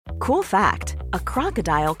Cool fact, a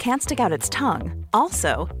crocodile can't stick out its tongue.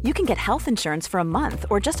 Also, you can get health insurance for a month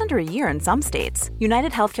or just under a year in some states.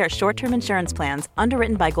 United Healthcare short-term insurance plans,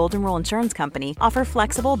 underwritten by Golden Rule Insurance Company, offer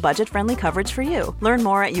flexible, budget-friendly coverage for you. Learn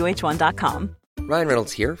more at uh1.com. Ryan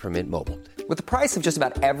Reynolds here from Mint Mobile. With the price of just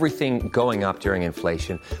about everything going up during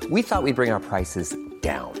inflation, we thought we'd bring our prices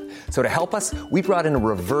down. So to help us, we brought in a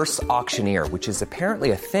reverse auctioneer, which is apparently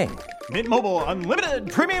a thing. Mint Mobile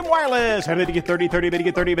Unlimited Premium Wireless. How to get 30, 30, bit to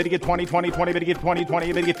get 30, bit to get 20, 20, 20, bit to get 20,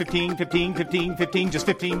 20, bit to get 15, 15, 15, 15, just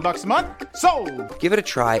 $15 a month? Sold! Give it a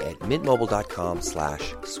try at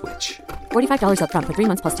mintmobile.com/switch. $45 up front for 3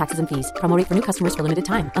 months plus taxes and fees. Promo rate for new customers for limited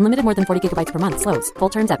time. Unlimited more than 40 gigabytes per month. Slows full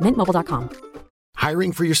terms at mintmobile.com.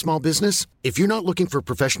 Hiring for your small business? If you're not looking for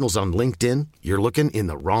professionals on LinkedIn, you're looking in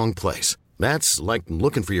the wrong place. That's like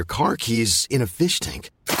looking for your car keys in a fish tank.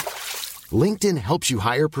 LinkedIn helps you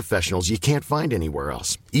hire professionals you can't find anywhere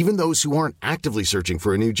else, even those who aren't actively searching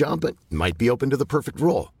for a new job but might be open to the perfect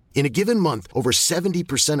role. In a given month, over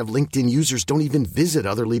 70% of LinkedIn users don't even visit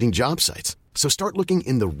other leading job sites. So start looking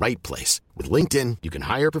in the right place. With LinkedIn, you can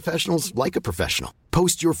hire professionals like a professional.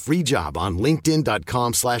 Post your free job on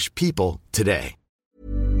linkedin.com/people today.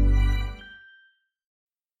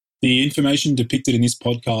 The information depicted in this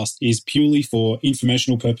podcast is purely for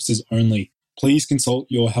informational purposes only. Please consult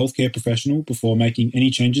your healthcare professional before making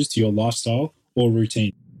any changes to your lifestyle or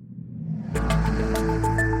routine.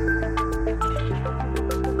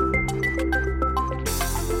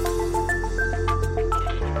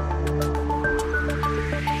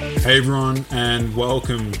 Hey everyone, and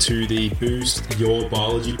welcome to the Boost Your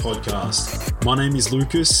Biology podcast. My name is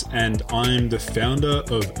Lucas, and I'm the founder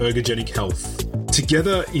of Ergogenic Health.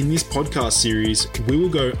 Together in this podcast series, we will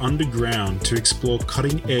go underground to explore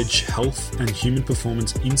cutting-edge health and human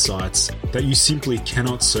performance insights that you simply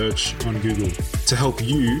cannot search on Google to help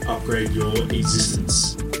you upgrade your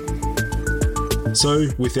existence. So,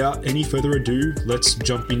 without any further ado, let's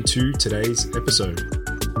jump into today's episode.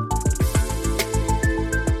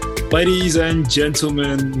 Ladies and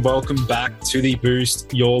gentlemen, welcome back to the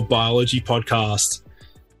Boost Your Biology podcast.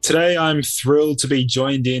 Today, I'm thrilled to be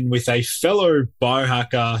joined in with a fellow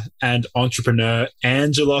biohacker and entrepreneur,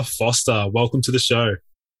 Angela Foster. Welcome to the show.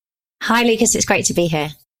 Hi, Lucas. It's great to be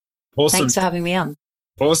here. Awesome. Thanks for having me on.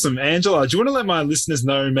 Awesome. Angela, do you want to let my listeners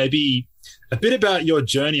know maybe a bit about your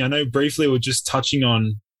journey? I know briefly we're just touching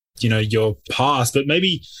on, your past, but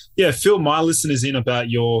maybe, fill my listeners in about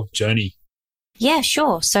your journey. Yeah,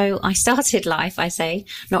 sure. So I started life,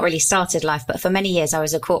 not really started life, but for many years I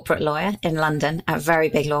was a corporate lawyer in London at a very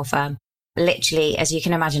big law firm. Literally, as you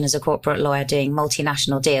can imagine, as a corporate lawyer doing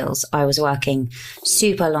multinational deals, I was working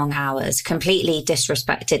super long hours, completely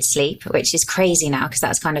disrespected sleep, which is crazy now because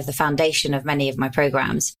that's kind of the foundation of many of my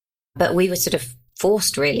programs. But we were sort of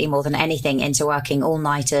forced really more than anything into working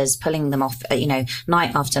all-nighters, pulling them off,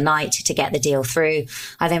 night after night to get the deal through.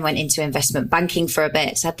 I then went into investment banking for a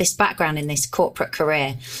bit. So I had this background in this corporate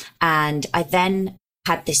career. And I then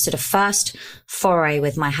had this sort of first foray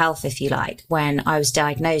with my health, if you like, when I was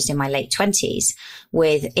diagnosed in my late 20s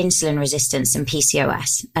with insulin resistance and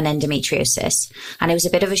PCOS and endometriosis. And it was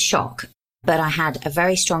a bit of a shock. But I had a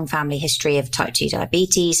very strong family history of type 2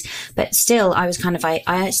 diabetes, but still I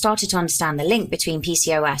started to understand the link between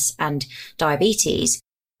PCOS and diabetes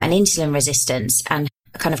and insulin resistance and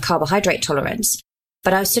kind of carbohydrate tolerance.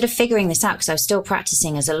 But I was sort of figuring this out because I was still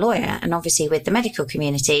practicing as a lawyer. And obviously with the medical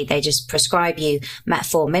community, they just prescribe you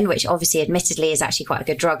metformin, which obviously admittedly is actually quite a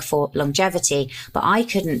good drug for longevity. But I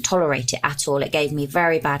couldn't tolerate it at all. It gave me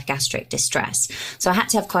very bad gastric distress. So I had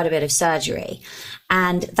to have quite a bit of surgery.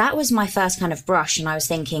 And that was my first kind of brush. And I was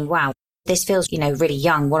thinking, wow, this feels, really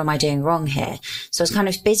young. What am I doing wrong here? So I was kind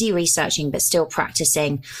of busy researching, but still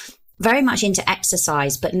practicing, very much into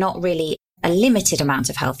exercise, but not really a limited amount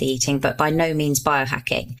of healthy eating, but by no means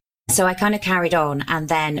biohacking. So I kind of carried on and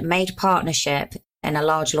then made partnership in a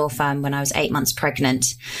large law firm when I was 8 months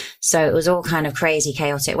pregnant. So it was all kind of crazy,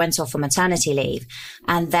 chaotic. Went off on maternity leave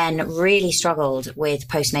and then really struggled with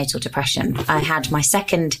postnatal depression.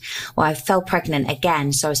 I fell pregnant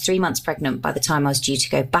again. So I was 3 months pregnant by the time I was due to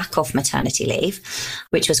go back off maternity leave,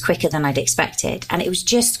 which was quicker than I'd expected. And it was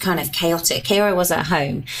just kind of chaotic. Here I was at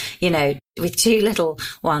home, with two little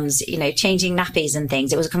ones, changing nappies and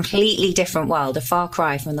things. It was a completely different world, a far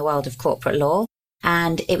cry from the world of corporate law.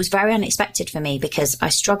 And it was very unexpected for me because I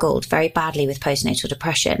struggled very badly with postnatal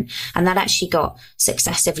depression. And that actually got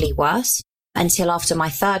successively worse until after my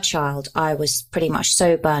third child, I was pretty much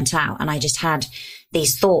so burnt out. And I just had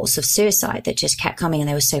these thoughts of suicide that just kept coming and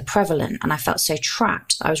they were so prevalent. And I felt so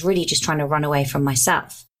trapped. I was really just trying to run away from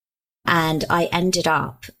myself. And I ended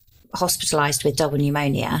up hospitalized with double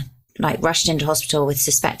pneumonia like rushed into hospital with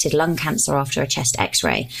suspected lung cancer after a chest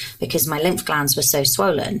x-ray because my lymph glands were so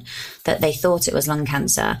swollen that they thought it was lung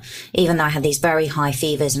cancer, even though I had these very high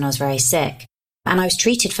fevers and I was very sick. And I was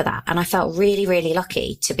treated for that. And I felt really, really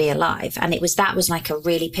lucky to be alive. And that was like a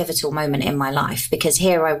really pivotal moment in my life, because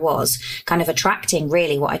here I was kind of attracting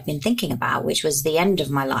really what I'd been thinking about, which was the end of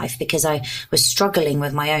my life, because I was struggling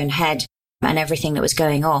with my own head and everything that was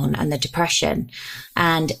going on and the depression.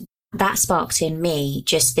 And that sparked in me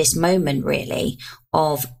just this moment really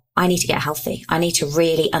of, I need to get healthy. I need to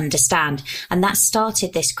really understand. And that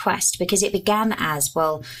started this quest, because it began as,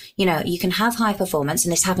 well, you know, you can have high performance,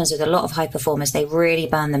 and this happens with a lot of high performers. They really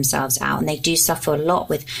burn themselves out and they do suffer a lot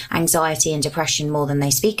with anxiety and depression more than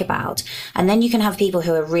they speak about. And then you can have people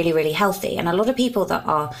who are really, really healthy. And a lot of people that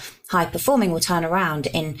are high performing will turn around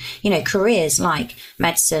in, you know, careers like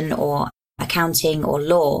medicine or accounting or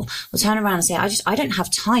law, will turn around and say, I don't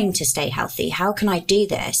have time to stay healthy. How can I do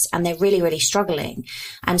this? And they're really, really struggling.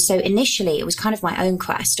 And so initially it was kind of my own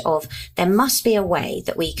quest of, there must be a way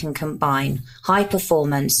that we can combine high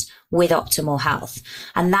performance with optimal health.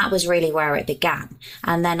 And that was really where it began.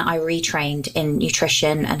 And then I retrained in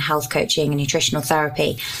nutrition and health coaching and nutritional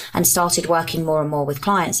therapy, and started working more and more with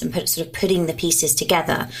clients and sort of putting the pieces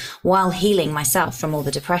together while healing myself from all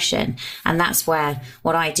the depression. And that's where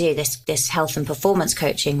what I do, this health and performance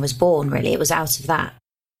coaching, was born really. It was out of that.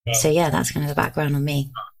 Wow. So yeah, that's kind of the background on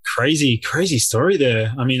me. Crazy story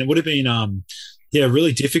there. I mean, it would have been,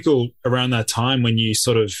 really difficult around that time when you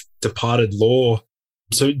sort of departed law.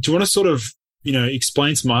 So do you want to sort of,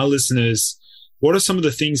 explain to my listeners, what are some of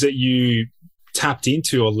the things that you tapped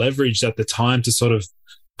into or leveraged at the time to sort of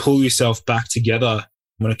pull yourself back together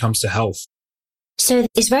when it comes to health? So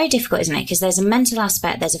it's very difficult, isn't it? Because there's a mental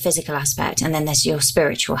aspect, there's a physical aspect, and then there's your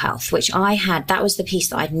spiritual health, which that was the piece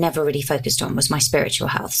that I'd never really focused on, was my spiritual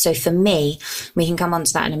health. So for me, we can come on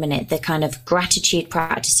to that in a minute, the kind of gratitude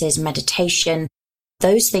practices, meditation,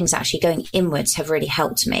 those things actually going inwards have really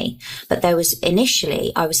helped me. But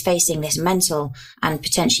initially I was facing this mental and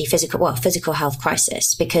potentially physical health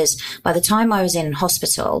crisis, because by the time I was in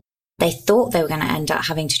hospital, they thought they were going to end up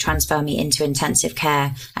having to transfer me into intensive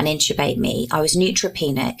care and intubate me. I was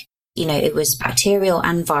neutropenic. It was bacterial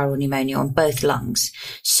and viral pneumonia on both lungs.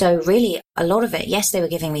 So really a lot of it, yes, they were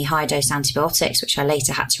giving me high dose antibiotics, which I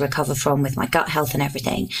later had to recover from with my gut health and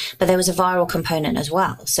everything. But there was a viral component as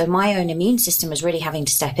well. So my own immune system was really having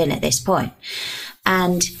to step in at this point.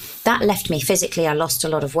 And that left me physically, I lost a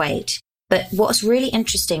lot of weight. But what's really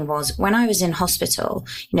interesting was when I was in hospital,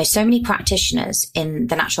 so many practitioners in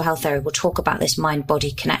the natural health area will talk about this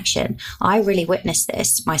mind-body connection. I really witnessed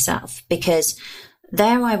this myself, because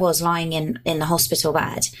there I was lying in the hospital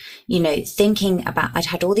bed, thinking about, I'd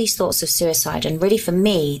had all these thoughts of suicide. And really for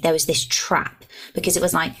me, there was this trap, because it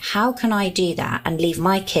was like, how can I do that and leave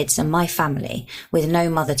my kids and my family with no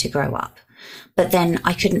mother to grow up? But then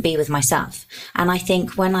I couldn't be with myself. And I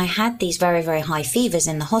think when I had these very, very high fevers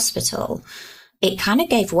in the hospital, it kind of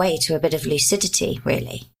gave way to a bit of lucidity,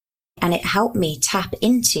 really. And it helped me tap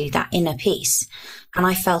into that inner peace. And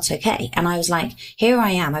I felt okay. And I was like, here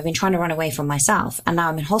I am. I've been trying to run away from myself. And now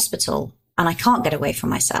I'm in hospital and I can't get away from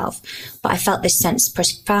myself. But I felt this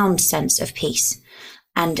profound sense of peace.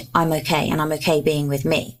 And I'm okay. And I'm okay being with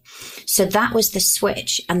me. So that was the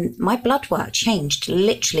switch. And my blood work changed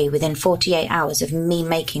literally within 48 hours of me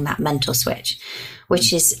making that mental switch,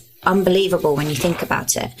 which is unbelievable when you think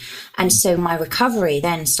about it. And so my recovery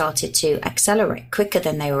then started to accelerate quicker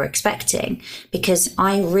than they were expecting, because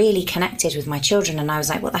I really connected with my children. And I was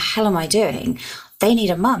like, what the hell am I doing? They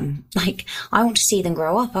need a mum. Like, I want to see them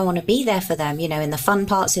grow up. I want to be there for them, in the fun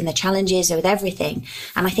parts, in the challenges, with everything.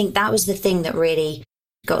 And I think that was the thing that really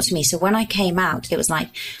got to me. So when I came out, it was like,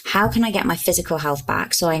 how can I get my physical health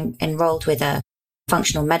back? So I enrolled with a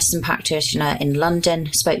functional medicine practitioner in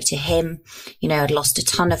London, spoke to him, I'd lost a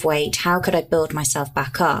ton of weight. How could I build myself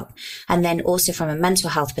back up? And then also from a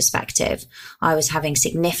mental health perspective, I was having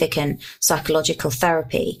significant psychological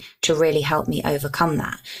therapy to really help me overcome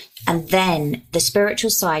that. And then the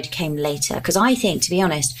spiritual side came later, because I think, to be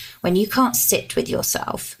honest, when you can't sit with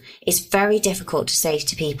yourself, it's very difficult to say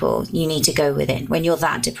to people, you need to go within when you're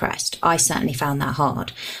that depressed. I certainly found that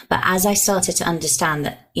hard. But as I started to understand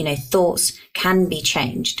that, thoughts can be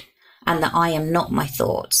changed and that I am not my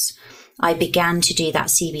thoughts, I began to do that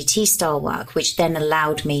CBT style work, which then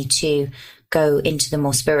allowed me to go into the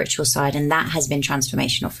more spiritual side. And that has been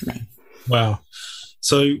transformational for me. Wow.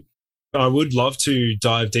 So I would love to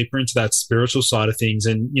dive deeper into that spiritual side of things.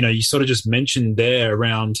 And, you sort of just mentioned there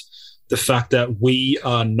around the fact that we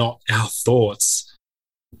are not our thoughts.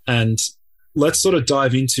 And let's sort of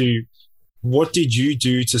dive into, what did you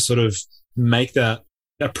do to sort of make that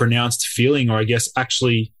a pronounced feeling, or I guess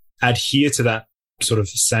actually adhere to that sort of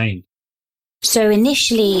saying? So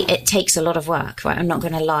initially it takes a lot of work, right? I'm not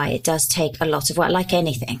going to lie. It does take a lot of work, like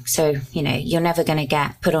anything. So, you're never going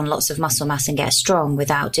to put on lots of muscle mass and get strong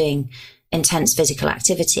without doing intense physical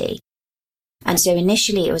activity. And so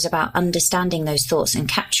initially it was about understanding those thoughts and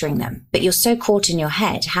capturing them. But you're so caught in your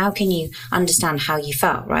head. How can you understand how you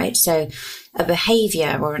felt, right? So a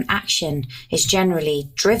behavior or an action is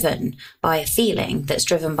generally driven by a feeling that's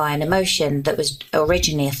driven by an emotion that was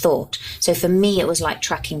originally a thought. So for me, it was like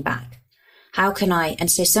tracking back. How can I?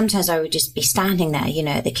 And so sometimes I would just be standing there,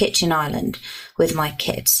 at the kitchen island with my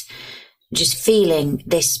kids, just feeling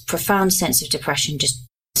this profound sense of depression, just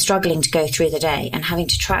struggling to go through the day and having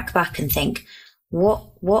to track back and think,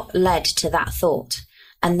 what led to that thought?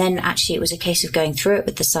 And then actually it was a case of going through it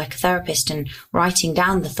with the psychotherapist and writing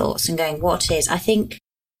down the thoughts and going, I think,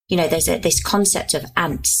 there's this concept of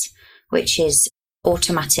ants, which is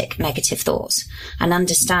automatic negative thoughts, and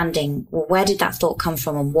understanding, well, where did that thought come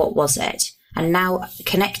from and what was it? And now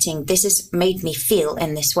connecting, this has made me feel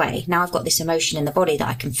in this way. Now I've got this emotion in the body that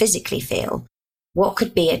I can physically feel. What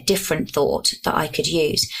could be a different thought that I could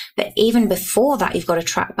use? But even before that, you've got to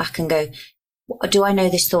track back and go, do I know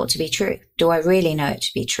this thought to be true? Do I really know it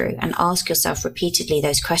to be true? And ask yourself repeatedly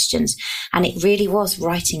those questions. And it really was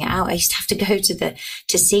writing it out. I used to have to go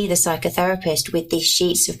to see the psychotherapist with these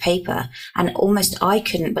sheets of paper, and almost I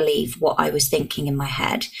couldn't believe what I was thinking in my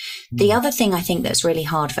head. The other thing I think that's really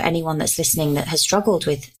hard for anyone that's listening that has struggled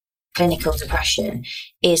with clinical depression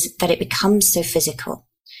is that it becomes so physical.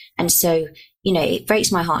 And so, it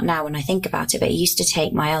breaks my heart now when I think about it, but it used to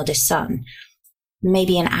take my eldest son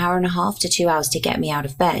maybe an hour and a half to 2 hours to get me out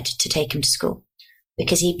of bed to take him to school,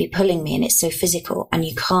 because he'd be pulling me and it's so physical and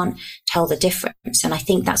you can't tell the difference. And I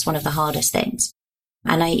think that's one of the hardest things.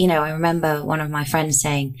 And I remember one of my friends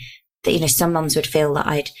saying that, some mums would feel that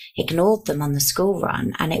I'd ignored them on the school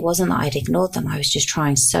run. And it wasn't that I'd ignored them. I was just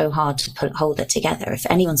trying so hard to hold it together. If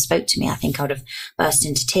anyone spoke to me, I think I would have burst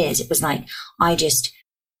into tears. It was like, I've just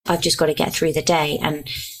got to get through the day. And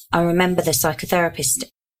I remember the psychotherapist,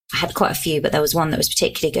 I had quite a few, but there was one that was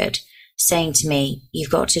particularly good, saying to me,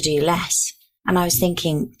 you've got to do less. And I was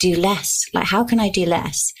thinking, do less? Like, how can I do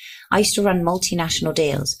less? I used to run multinational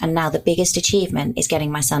deals, and now the biggest achievement is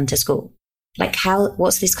getting my son to school. Like,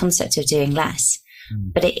 what's this concept of doing less?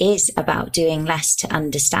 But it is about doing less to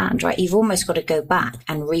understand, right? You've almost got to go back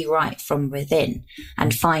and rewrite from within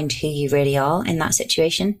and find who you really are in that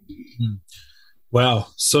situation. Wow.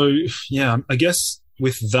 So, yeah, I guess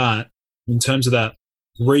with that, in terms of that,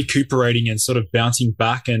 recuperating and sort of bouncing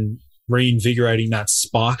back and reinvigorating that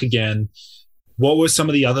spark again, what were some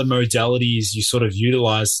of the other modalities you sort of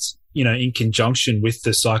utilized, in conjunction with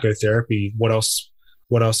the psychotherapy? What else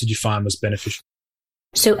did you find was beneficial?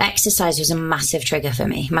 So exercise was a massive trigger for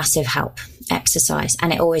me, massive help, exercise.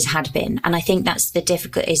 And it always had been. And I think that's the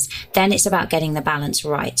difficult is then it's about getting the balance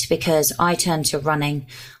right, because I turned to running.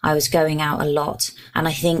 I was going out a lot. And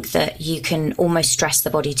I think that you can almost stress the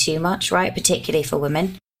body too much, right? Particularly for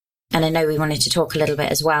women. And I know we wanted to talk a little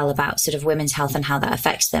bit as well about sort of women's health and how that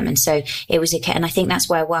affects them. And so it was and I think that's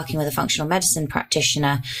where working with a functional medicine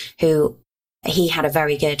practitioner he had a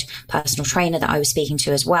very good personal trainer that I was speaking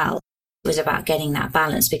to as well. It was about getting that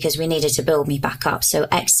balance, because we needed to build me back up. So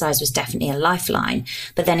exercise was definitely a lifeline.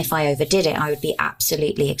 But then if I overdid it, I would be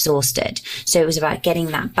absolutely exhausted. So it was about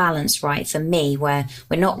getting that balance right for me, where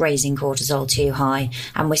we're not raising cortisol too high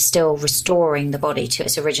and we're still restoring the body to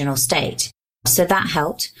its original state. So that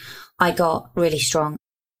helped. I got really strong.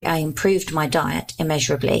 I improved my diet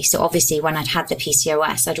immeasurably. So obviously when I'd had the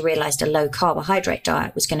PCOS, I'd realized a low carbohydrate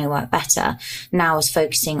diet was going to work better. Now I was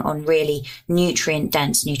focusing on really nutrient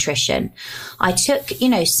dense nutrition. I took,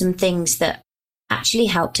 some things that actually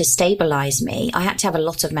helped to stabilize me. I had to have a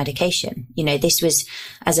lot of medication. This was,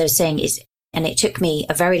 as I was saying, and it took me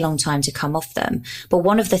a very long time to come off them. But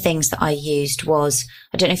one of the things that I used was,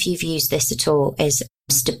 I don't know if you've used this at all, is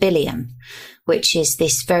stabilium, which is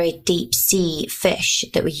this very deep sea fish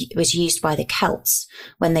that was used by the Celts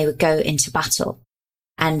when they would go into battle.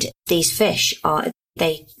 And these fish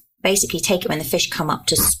they basically take it when the fish come up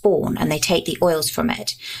to spawn, and they take the oils from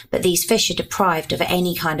it. But these fish are deprived of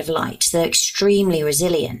any kind of light. So they're extremely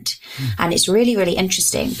resilient. And it's really, really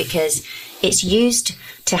interesting because it's used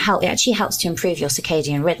to help. It actually helps to improve your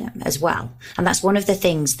circadian rhythm as well. And that's one of the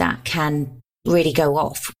things that can really go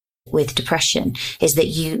off with depression, is that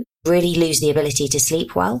you really lose the ability to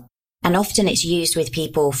sleep well. And often it's used with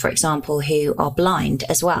people, for example, who are blind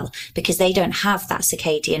as well, because they don't have that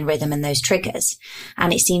circadian rhythm and those triggers.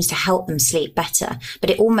 And it seems to help them sleep better. But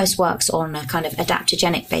it almost works on a kind of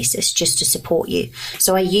adaptogenic basis just to support you.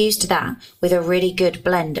 So I used that with a really good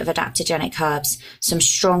blend of adaptogenic herbs, some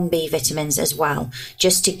strong B vitamins as well,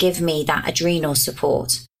 just to give me that adrenal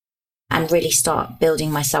support and really start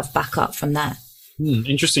building myself back up from there.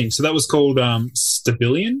 Interesting. So that was called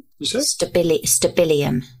Stabilion, you said?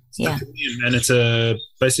 Stabilium. Yeah. And it's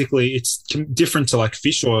basically it's different to like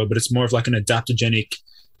fish oil, but it's more of like an adaptogenic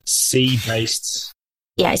sea-based.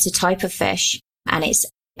 Yeah, it's a type of fish, and it's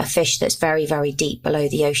a fish that's very, very deep below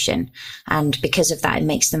the ocean. And because of that, it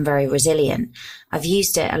makes them very resilient. I've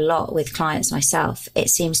used it a lot with clients myself. It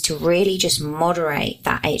seems to really just moderate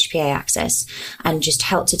that HPA axis and just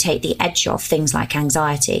help to take the edge off things like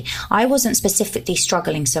anxiety. I wasn't specifically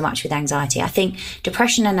struggling so much with anxiety. I think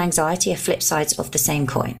depression and anxiety are flip sides of the same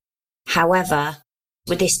coin. However,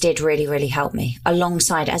 this did really, really help me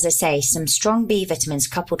alongside, as I say, some strong B vitamins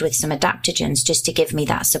coupled with some adaptogens just to give me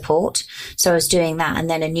that support. So I was doing that, and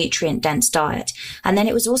then a nutrient dense diet. And then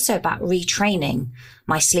it was also about retraining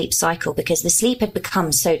my sleep cycle, because the sleep had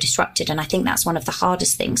become so disrupted. And I think that's one of the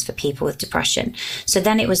hardest things for people with depression. So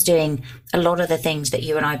then it was doing a lot of the things that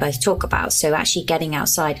you and I both talk about. So actually getting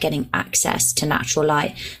outside, getting access to natural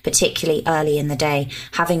light, particularly early in the day,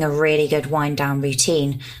 having a really good wind down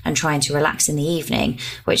routine and trying to relax in the evening,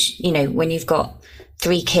 which, you know, when you've got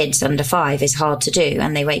 3 kids under 5 is hard to do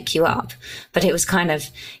and they wake you up. But it was kind of,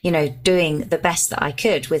 you know, doing the best that I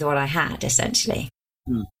could with what I had, essentially.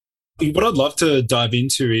 What I'd love to dive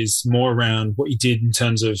into is more around what you did in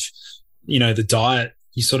terms of, you know, the diet.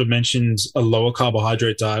 You sort of mentioned a lower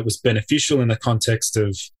carbohydrate diet was beneficial in the context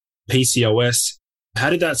of PCOS. How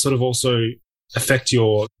did that sort of also affect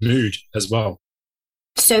your mood as well?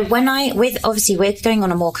 So with going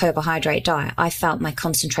on a more carbohydrate diet, I felt my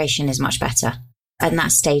concentration is much better. And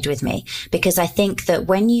that stayed with me, because I think that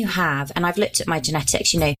when you have, and I've looked at my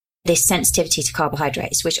genetics, you know, this sensitivity to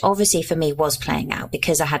carbohydrates, which obviously for me was playing out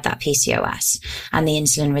because I had that PCOS and the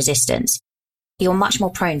insulin resistance, you're much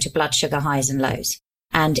more prone to blood sugar highs and lows.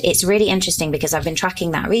 And it's really interesting because I've been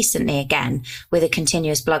tracking that recently again with a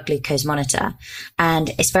continuous blood glucose monitor. And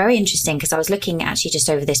it's very interesting because I was looking actually just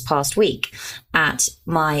over this past week at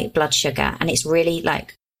my blood sugar, and it's really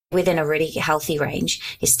like within a really healthy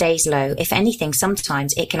range. It stays low. If anything,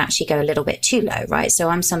 sometimes it can actually go a little bit too low, right? So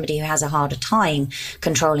I'm somebody who has a harder time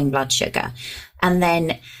controlling blood sugar. And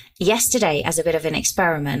then yesterday, as a bit of an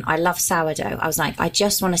experiment, I love sourdough. I was like, I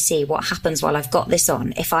just want to see what happens while I've got this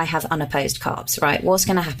on if I have unopposed carbs, right? What's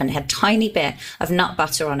going to happen? It had a tiny bit of nut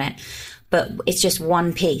butter on it, but it's just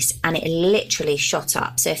one piece, and it literally shot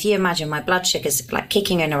up. So if you imagine my blood sugar's like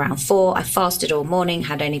kicking in around 4, I fasted all morning,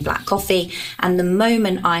 had only black coffee. And the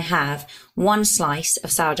moment I have one slice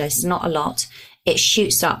of sourdough, it's not a lot, it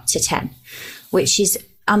shoots up to 10, which is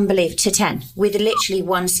unbelievable, to 10 with literally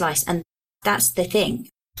one slice. And that's the thing.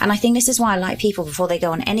 And I think this is why I like people before they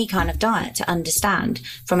go on any kind of diet to understand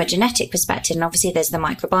from a genetic perspective. And obviously there's the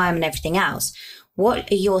microbiome and everything else.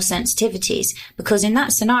 What are your sensitivities? Because in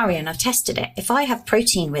that scenario, and I've tested it, if I have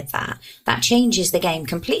protein with that, that changes the game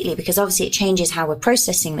completely, because obviously it changes how we're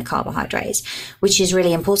processing the carbohydrates, which is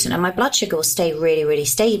really important. And my blood sugar will stay really, really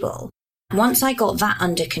stable once I got that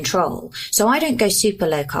under control. So I don't go super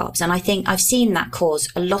low carbs. And I think I've seen that cause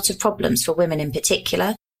a lot of problems for women in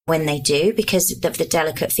particular when they do, because of the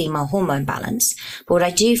delicate female hormone balance. But what I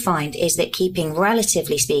do find is that keeping,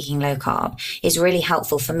 relatively speaking, low carb is really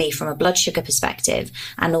helpful for me from a blood sugar perspective,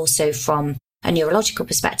 and also from a neurological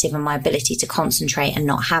perspective and my ability to concentrate and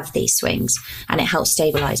not have these swings. And it helps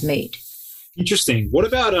stabilize mood. Interesting. What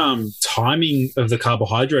about timing of the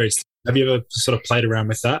carbohydrates? Have you ever sort of played around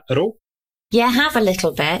with that at all? Yeah, I have a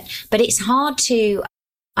little bit, but it's hard to,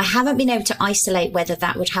 I haven't been able to isolate whether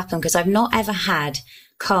that would happen, because I've not ever had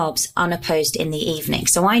carbs unopposed in the evening.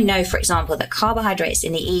 So I know, for example, that carbohydrates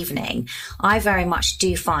in the evening, I very much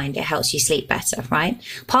do find it helps you sleep better, right?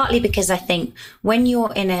 Partly because I think when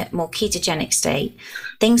you're in a more ketogenic state,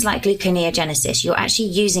 things like gluconeogenesis, you're actually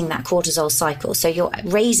using that cortisol cycle. So you're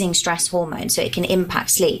raising stress hormones, so it can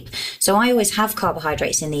impact sleep. So I always have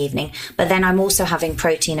carbohydrates in the evening, but then I'm also having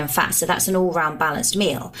protein and fat. So that's an all-round balanced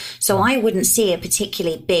meal. So I wouldn't see a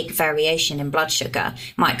particularly big variation in blood sugar.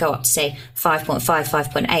 It might go up to say 5.5,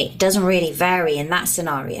 5.8. It doesn't really vary in that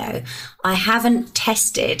scenario. I haven't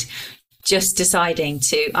tested just deciding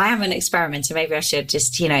to, I am an experimenter. Maybe I should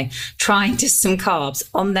just, trying just some carbs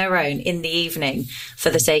on their own in the evening for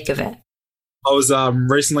the sake of it. I was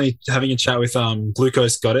recently having a chat with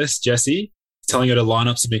Glucose Goddess, Jessie, telling her to line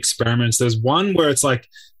up some experiments. There's one where it's like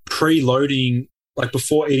preloading like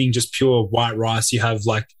before eating just pure white rice, you have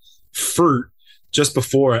like fruit just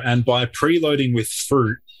before it. And by preloading with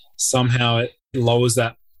fruit, somehow it lowers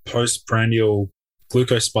that postprandial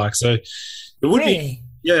glucose spike. So it would be,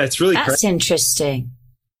 yeah, it's really That's interesting.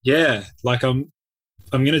 Yeah. Like I'm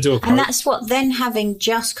going to do a And that's what then having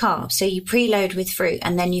just carbs. So you preload with fruit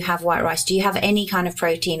and then you have white rice. Do you have any kind of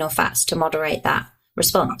protein or fats to moderate that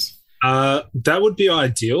response? That would be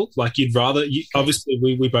ideal. Like you'd rather, obviously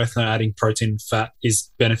we both know adding protein and fat is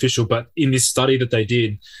beneficial, but in this study that they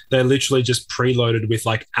did, they literally just preloaded with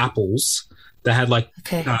like apples. They had like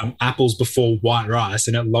apples before white rice,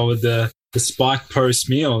 and it lowered the spike post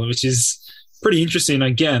meal, which is pretty interesting.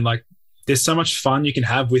 Again, like there's so much fun you can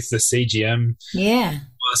have with the CGM. Yeah.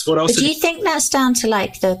 What else? But do you think that's down to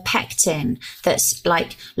like the pectin that's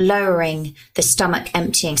like lowering the stomach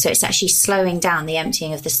emptying? So it's actually slowing down the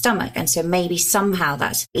emptying of the stomach. And so maybe somehow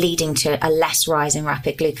that's leading to a less rise in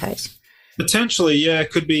rapid glucose. Potentially, yeah,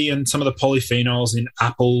 it could be. And some of the polyphenols in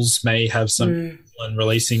apples may have some insulin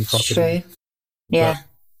releasing property. True. Yeah. But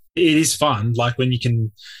it is fun, like when you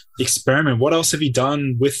can experiment. What else have you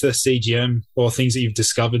done with the CGM or things that you've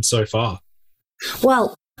discovered so far?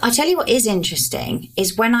 Well, I'll tell you what is interesting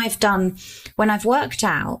is when I've worked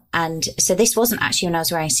out, and so this wasn't actually when I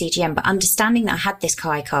was wearing CGM, but understanding that I had this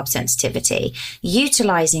high carb sensitivity,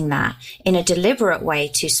 utilizing that in a deliberate way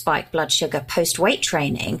to spike blood sugar post weight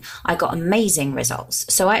training, I got amazing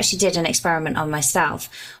results. So I actually did an experiment on myself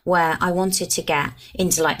where I wanted to get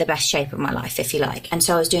into like the best shape of my life, if you like. And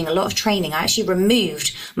so I was doing a lot of training. I actually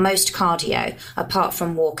removed most cardio apart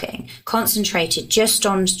from walking, concentrated just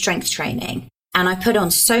on strength training. And I put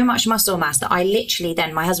on so much muscle mass that I literally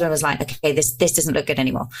then, my husband was like, okay, this doesn't look good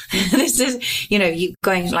anymore. This is, you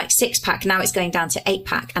going like 6-pack. Now it's going down to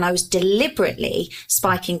 8-pack. And I was deliberately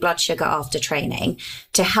spiking blood sugar after training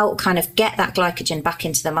to help kind of get that glycogen back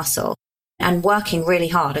into the muscle. And working really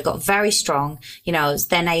hard. I got very strong. I was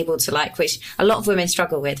then able to which a lot of women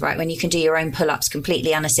struggle with, right? When you can do your own pull-ups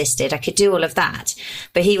completely unassisted. I could do all of that.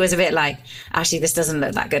 But he was a bit like, actually, this doesn't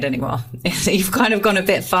look that good anymore. You've kind of gone a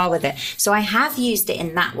bit far with it. So I have used it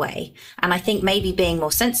in that way. And I think maybe being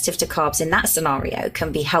more sensitive to carbs in that scenario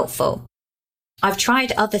can be helpful. I've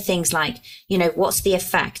tried other things like, what's the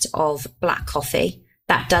effect of black coffee?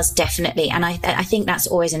 That does definitely. And I think that's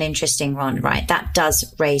always an interesting one, right? That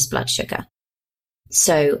does raise blood sugar.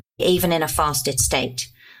 So even in a fasted state,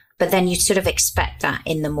 but then you sort of expect that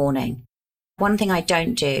in the morning. One thing I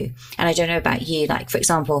don't do, and I don't know about you, like, for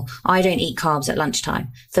example, I don't eat carbs at lunchtime.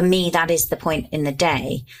 For me, that is the point in the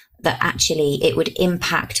day that actually it would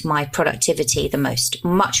impact my productivity the most,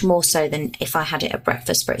 much more so than if I had it at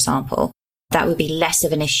breakfast, for example. That would be less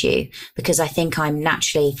of an issue because I think I'm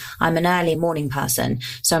an early morning person.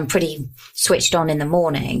 So I'm pretty switched on in the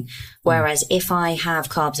morning. Whereas if I have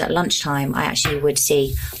carbs at lunchtime, I actually would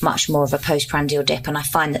see much more of a postprandial dip. And I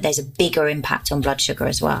find that there's a bigger impact on blood sugar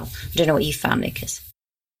as well. I don't know what you found, Lucas.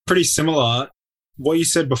 Pretty similar. What you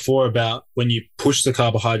said before about when you push the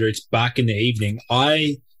carbohydrates back in the evening,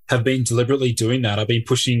 I have been deliberately doing that. I've been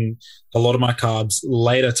pushing a lot of my carbs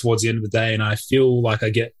later towards the end of the day, and I feel like I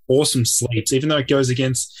get awesome sleeps, even though it goes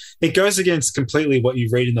against completely what you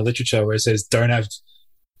read in the literature where it says don't have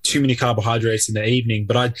too many carbohydrates in the evening.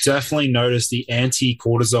 But I definitely notice the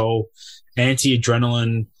anti-cortisol,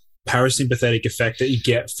 anti-adrenaline, parasympathetic effect that you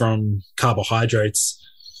get from carbohydrates.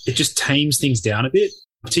 It just tames things down a bit,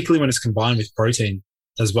 particularly when it's combined with protein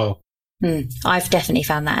as well. I've definitely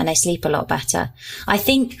found that, and I sleep a lot better. I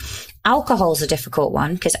think alcohol's a difficult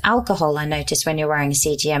one because alcohol, I notice when you're wearing a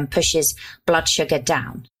CGM, pushes blood sugar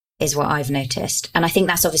down, is what I've noticed. And I think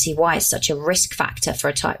that's obviously why it's such a risk factor for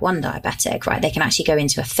a type 1 diabetic, right? They can actually go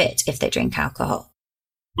into a fit if they drink alcohol.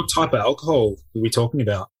 What type of alcohol are we talking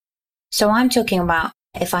about? So I'm talking about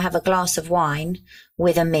if I have a glass of wine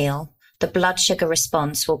with a meal, the blood sugar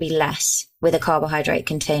response will be less with a carbohydrate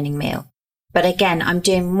containing meal. But again, I'm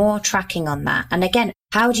doing more tracking on that. And again,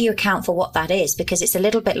 how do you account for what that is? Because it's a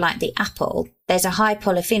little bit like the apple. There's a high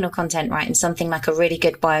polyphenol content, right, in something like a really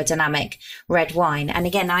good biodynamic red wine. And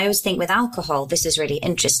again, I always think with alcohol, this is really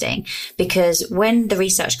interesting because when the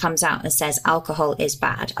research comes out and says alcohol is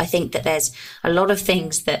bad, I think that there's a lot of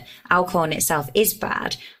things that alcohol in itself is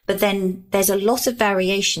bad. But then there's a lot of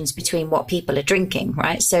variations between what people are drinking,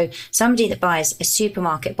 right? So somebody that buys a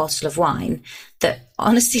supermarket bottle of wine that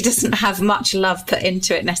honestly doesn't have much love put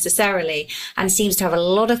into it necessarily and seems to have a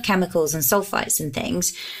lot of chemicals and sulfites and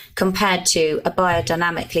things compared to a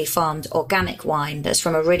biodynamically farmed organic wine that's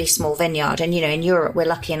from a really small vineyard. And, in Europe, we're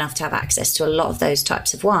lucky enough to have access to a lot of those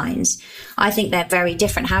types of wines. I think they're very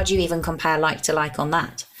different. How do you even compare like to like on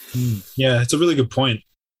that? Yeah, it's a really good point.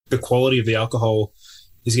 The quality of the alcohol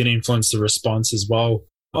is going to influence the response as well.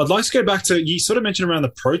 I'd like to go back to, you sort of mentioned around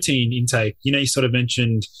the protein intake. You sort of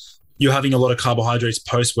mentioned you're having a lot of carbohydrates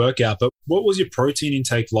post-workout, but what was your protein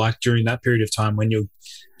intake like during that period of time when you're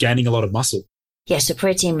gaining a lot of muscle? Yeah, so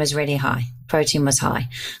protein was really high. Protein was high.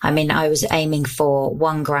 I mean, I was aiming for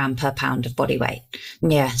 1 gram per pound of body weight.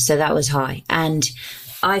 Yeah, so that was high. And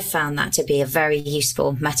I found that to be a very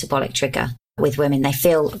useful metabolic trigger with women. They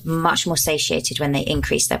feel much more satiated when they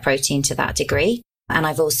increase their protein to that degree. And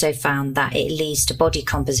I've also found that it leads to body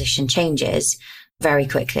composition changes very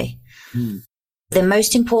quickly. The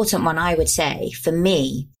most important one, I would say, for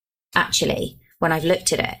me, actually, when I've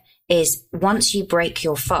looked at it, is once you break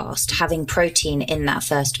your fast, having protein in that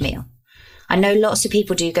first meal. I know lots of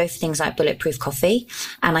people do go for things like bulletproof coffee.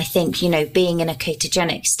 And I think, being in a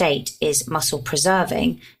ketogenic state is muscle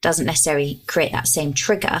preserving, doesn't necessarily create that same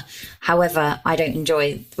trigger. However, I don't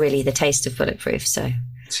enjoy really the taste of bulletproof. So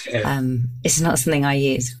it's not something I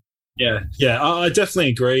use. Yeah, I definitely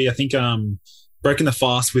agree. I think breaking the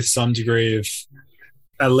fast with some degree of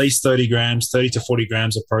at least 30 to 40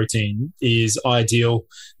 grams of protein is ideal.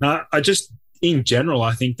 Now, in general,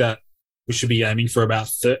 I think that we should be aiming for about,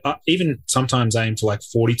 even sometimes aim for like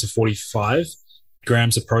 40 to 45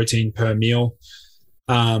 grams of protein per meal.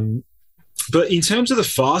 But in terms of the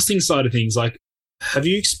fasting side of things, like, have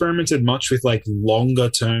you experimented much with like longer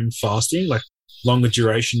term fasting, like longer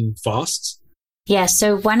duration fasts? Yeah,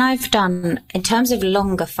 so when I've done, in terms of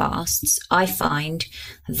longer fasts, I find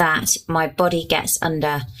that my body gets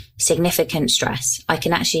under significant stress. I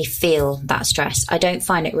can actually feel that stress. I don't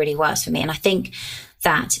find it really works for me. And I think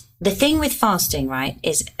that the thing with fasting, right,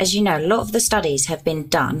 is, as you know, a lot of the studies have been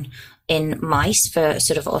done in mice for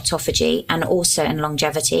sort of autophagy and also in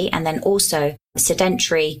longevity, and then also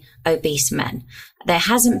sedentary obese men. There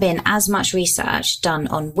hasn't been as much research done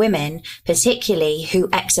on women, particularly who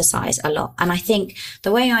exercise a lot. And I think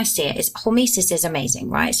the way I see it is hormesis is amazing,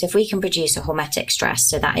 right? So if we can produce a hormetic stress,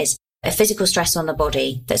 so that is a physical stress on the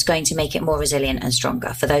body that's going to make it more resilient and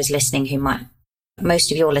stronger. For those listening who might,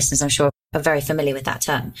 most of your listeners, I'm sure, are very familiar with that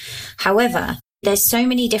term. However, there's so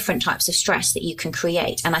many different types of stress that you can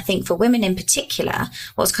create. And I think for women in particular,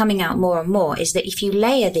 what's coming out more and more is that if you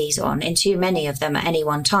layer these on in too many of them at any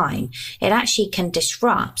one time, it actually can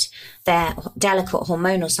disrupt their delicate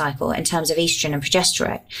hormonal cycle in terms of estrogen and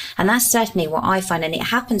progesterone. And that's certainly what I find. And it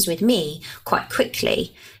happens with me quite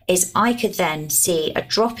quickly, is I could then see a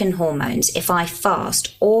drop in hormones if I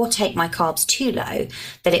fast or take my carbs too low,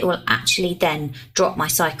 that it will actually then drop my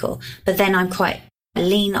cycle. But then I'm quite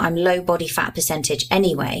lean, I'm low body fat percentage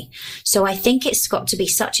anyway. So I think it's got to be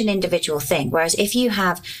such an individual thing. Whereas if you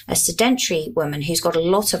have a sedentary woman who's got a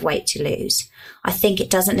lot of weight to lose, I think it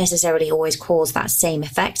doesn't necessarily always cause that same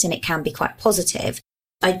effect, and it can be quite positive.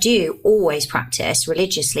 I do always practice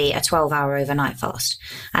religiously a 12-hour overnight fast.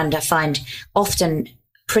 And I find often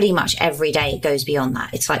pretty much every day it goes beyond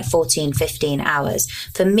that. It's like 14, 15 hours.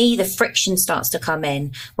 For me, the friction starts to come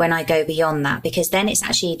in when I go beyond that, because then it's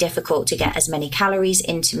actually difficult to get as many calories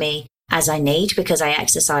into me as I need because I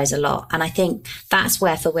exercise a lot. And I think that's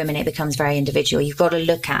where for women it becomes very individual. You've got to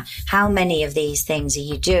look at how many of these things are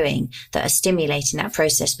you doing that are stimulating that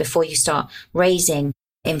process before you start raising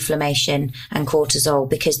inflammation and cortisol,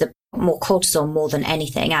 because the more cortisol more than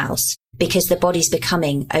anything else, because the body's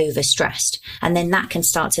becoming overstressed. And then that can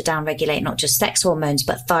start to downregulate not just sex hormones,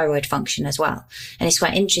 but thyroid function as well. And it's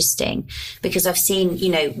quite interesting because I've seen,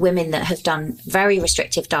 women that have done very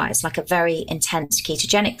restrictive diets, like a very intense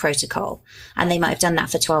ketogenic protocol, and they might have done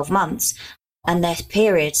that for 12 months. And their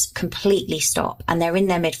periods completely stop, and they're in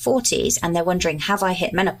their mid-40s and they're wondering, have I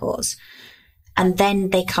hit menopause? And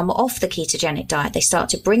then they come off the ketogenic diet. They start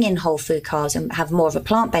to bring in whole food carbs and have more of a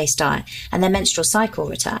plant-based diet, and their menstrual cycle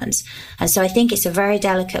returns. And so I think it's a very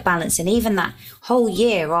delicate balance. And even that whole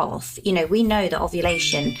year off, we know that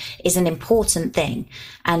ovulation is an important thing.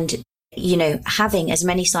 And, having as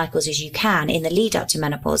many cycles as you can in the lead up to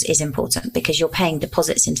menopause is important, because you're paying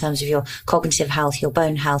deposits in terms of your cognitive health, your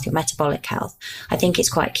bone health, your metabolic health. I think it's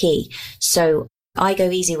quite key. So I go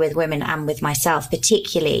easy with women and with myself,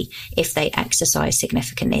 particularly if they exercise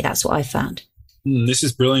significantly. That's what I found. This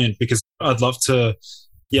is brilliant, because I'd love to,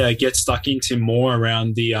 get stuck into more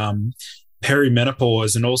around the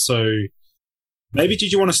perimenopause, and also maybe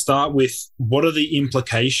did you want to start with what are the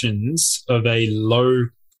implications of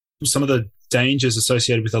some of the dangers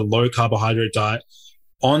associated with a low carbohydrate diet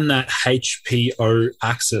on that HPO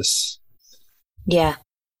axis? Yeah.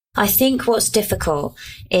 I think what's difficult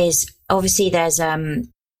is obviously there's a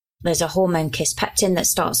hormone kisspeptin that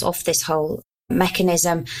starts off this whole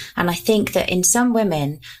mechanism. And I think that in some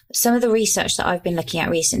women, some of the research that I've been looking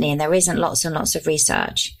at recently, and there isn't lots and lots of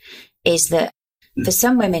research, is that For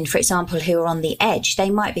some women, for example, who are on the edge, they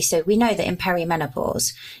might be, so we know that in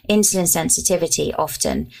perimenopause, insulin sensitivity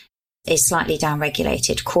often is slightly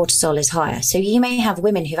downregulated, cortisol is higher. So you may have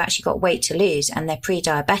women who've actually got weight to lose and they're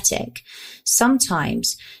pre-diabetic.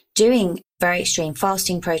 Sometimes doing very extreme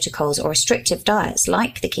fasting protocols or restrictive diets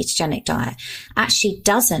like the ketogenic diet actually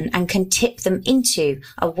doesn't and can tip them into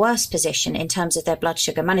a worse position in terms of their blood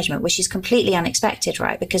sugar management, which is completely unexpected,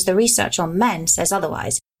 right? Because the research on men says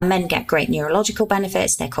otherwise. Men get great neurological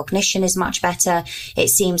benefits. Their cognition is much better. It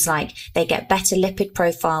seems like they get better lipid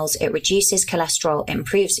profiles. It reduces cholesterol,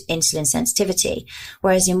 improves insulin sensitivity.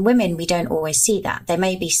 Whereas in women, we don't always see that. There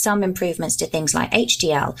may be some improvements to things like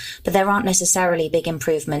HDL, but there aren't necessarily big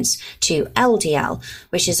improvements to LDL,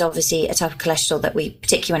 which is obviously a type of cholesterol that we,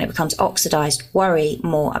 particularly when it becomes oxidized, worry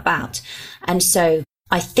more about. And so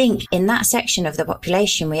I think in that section of the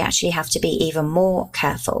population, we actually have to be even more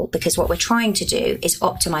careful, because what we're trying to do is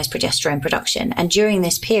optimize progesterone production. And during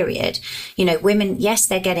this period, you know, women, yes,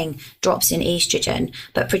 they're getting drops in estrogen,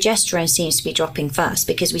 but progesterone seems to be dropping first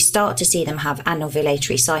because we start to see them have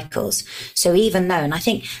anovulatory cycles. So even though, and I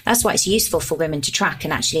think that's why it's useful for women to track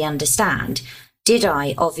and actually understand, did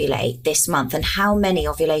I ovulate this month and how many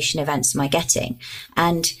ovulation events am I getting?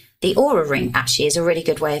 And the Aura Ring actually is a really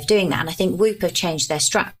good way of doing that. And I think Whoop have changed their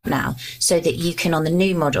strap now so that you can, on the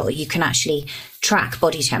new model, you can actually track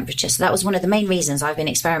body temperature. So that was one of the main reasons I've been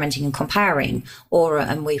experimenting and comparing Aura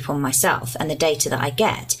and Whoop on myself and the data that I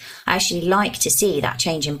get. I actually like to see that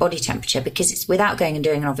change in body temperature because it's without going and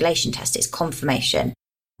doing an ovulation test, it's confirmation.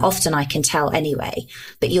 Often I can tell anyway,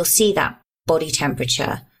 but you'll see that body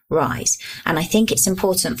temperature rise. And I think it's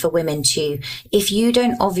important for women to, if you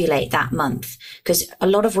don't ovulate that month, because a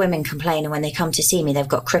lot of women complain and when they come to see me, they've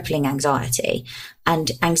got crippling anxiety,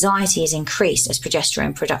 and anxiety is increased as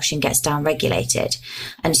progesterone production gets downregulated.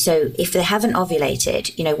 And so if they haven't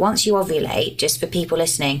ovulated, you know, once you ovulate, just for people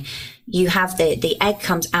listening, you have the egg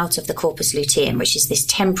comes out of the corpus luteum, which is this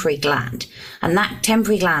temporary gland. And that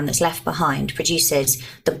temporary gland that's left behind produces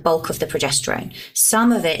the bulk of the progesterone.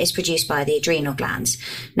 Some of it is produced by the adrenal glands.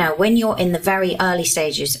 Now, when you're in the very early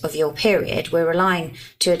stages of your period, we're relying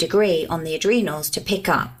to a degree on the adrenals to pick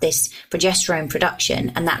up this progesterone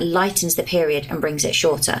production, and that lightens the period and brings it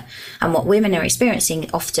shorter. And what women are experiencing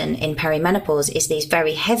often in perimenopause is these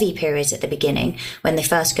very heavy periods at the beginning when they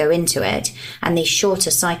first go into it, and these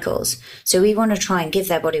shorter cycles. So we want to try and give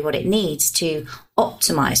their body what it needs to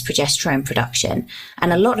optimize progesterone production.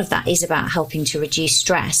 And a lot of that is about helping to reduce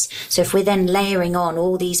stress. So if we're then layering on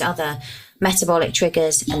all these other metabolic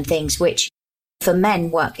triggers and things, which for men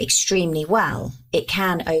work extremely well, it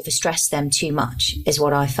can overstress them too much, is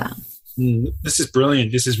what I found. This is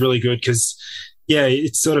brilliant. This is really good because, yeah,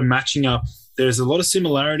 it's sort of matching up. There's a lot of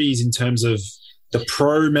similarities in terms of the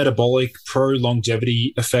pro-metabolic,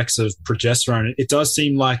 pro-longevity effects of progesterone. It does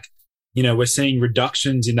seem like, you know, we're seeing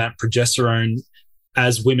reductions in that progesterone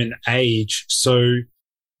as women age. So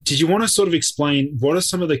did you want to sort of explain what are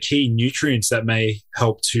some of the key nutrients that may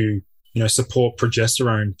help to, you know, support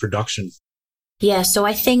progesterone production? Yeah, so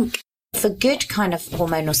I think for good kind of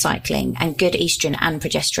hormonal cycling and good estrogen and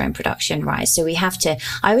progesterone production, right? So we have to,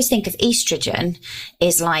 I always think of estrogen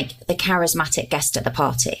is like the charismatic guest at the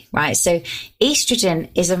party, right? So estrogen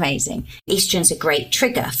is amazing. Estrogen's a great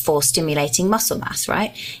trigger for stimulating muscle mass,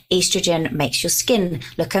 right? Estrogen makes your skin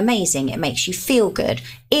look amazing. It makes you feel good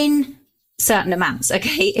in certain amounts.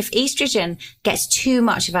 Okay. If estrogen gets too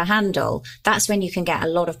much of a handle, that's when you can get a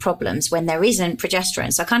lot of problems when there isn't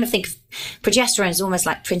progesterone. So I kind of think of progesterone is almost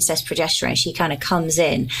like Princess Progesterone. She kind of comes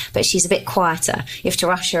in, but she's a bit quieter. You have to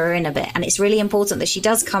rush her in a bit. And it's really important that she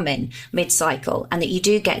does come in mid-cycle and that you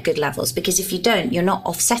do get good levels, because if you don't, you're not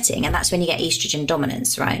offsetting. And that's when you get estrogen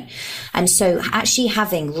dominance, right? And so actually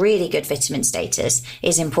having really good vitamin status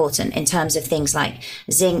is important in terms of things like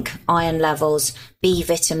zinc, iron levels, B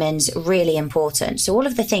vitamins, really important. So all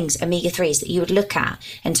of the things, omega-3s that you would look at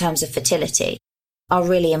in terms of fertility are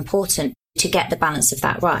really important to get the balance of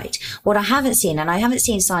that right. What I haven't seen, and I haven't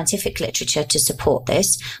seen scientific literature to support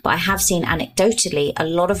this, but I have seen anecdotally a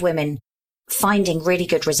lot of women finding really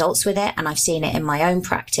good results with it, and I've seen it in my own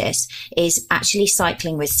practice, is actually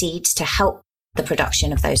cycling with seeds to help the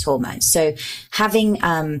production of those hormones. So having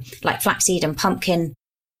like flaxseed and pumpkin,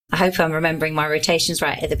 I hope I'm remembering my rotations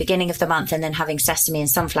right, at the beginning of the month, and then having sesame and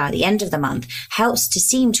sunflower at the end of the month helps to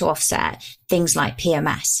seem to offset things like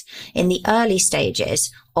PMS. In the early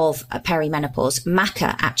stages of perimenopause,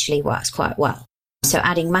 maca actually works quite well. So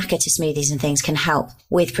adding maca to smoothies and things can help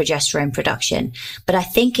with progesterone production. But I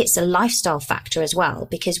think it's a lifestyle factor as well,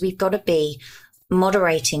 because we've got to be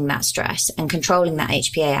moderating that stress and controlling that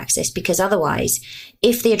HPA axis, because otherwise,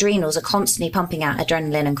 if the adrenals are constantly pumping out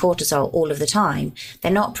adrenaline and cortisol all of the time,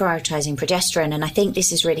 they're not prioritizing progesterone. And I think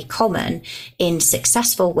this is really common in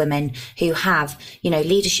successful women who have,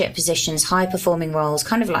 leadership positions, high performing roles,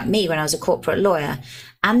 kind of like me when I was a corporate lawyer,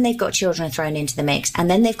 and they've got children thrown into the mix, and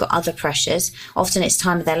then they've got other pressures. Often it's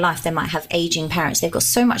time of their life. They might have aging parents. They've got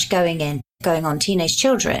so much going on, teenage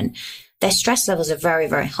children. Their stress levels are very,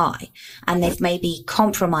 very high, and they've maybe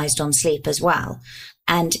compromised on sleep as well.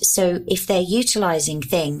 And so if they're utilizing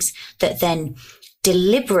things that then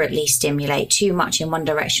deliberately stimulate too much in one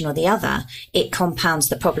direction or the other, it compounds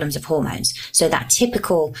the problems of hormones. So that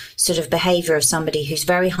typical sort of behavior of somebody who's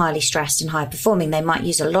very highly stressed and high performing, they might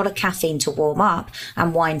use a lot of caffeine to warm up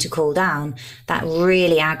and wine to cool down. That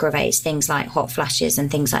really aggravates things like hot flashes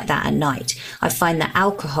and things like that at night. I find that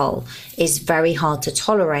alcohol is very hard to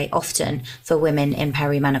tolerate often for women in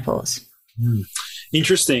perimenopause.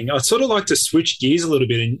 Interesting. I'd sort of like to switch gears a little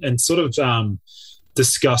bit and sort of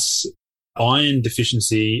discuss iron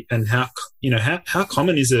deficiency and how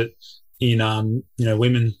common is it in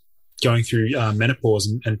women going through menopause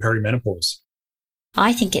and perimenopause?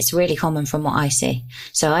 I think it's really common from what I see.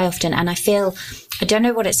 So I don't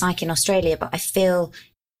know what it's like in Australia, but I feel,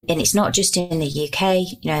 and it's not just in the UK,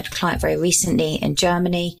 I had a client very recently in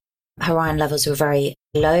Germany, her iron levels were very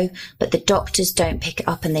low, but the doctors don't pick it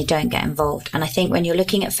up and they don't get involved. And I think when you're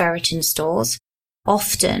looking at ferritin stores,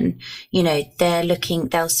 often,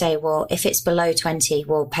 they'll say, well, if it's below 20,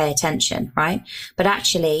 we'll pay attention, right? But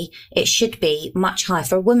actually, it should be much higher.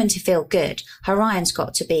 For a woman to feel good, her iron's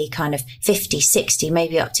got to be kind of 50, 60,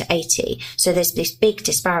 maybe up to 80. So there's this big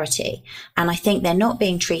disparity. And I think they're not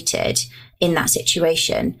being treated in that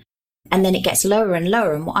situation. And then it gets lower and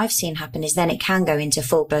lower. And what I've seen happen is then it can go into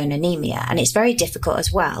full-blown anemia. And it's very difficult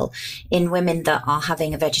as well in women that are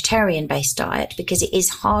having a vegetarian-based diet, because it is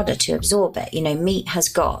harder to absorb it. Meat has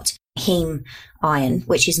got heme iron,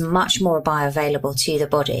 which is much more bioavailable to the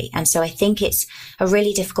body. And so I think it's a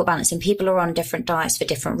really difficult balance, and people are on different diets for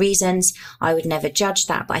different reasons. I would never judge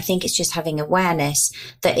that, but I think it's just having awareness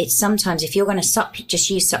that it's sometimes, if you're going to just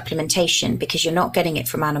use supplementation because you're not getting it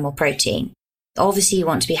from animal protein, obviously, you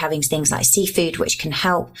want to be having things like seafood, which can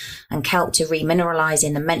help to remineralize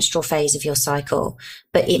in the menstrual phase of your cycle.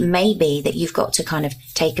 But it may be that you've got to kind of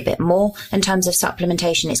take a bit more in terms of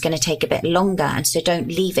supplementation. It's going to take a bit longer. And so don't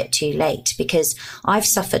leave it too late, because I've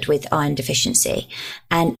suffered with iron deficiency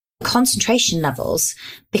and concentration levels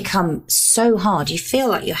become so hard. You feel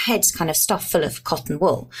like your head's kind of stuffed full of cotton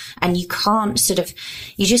wool, and you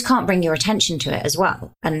just can't bring your attention to it as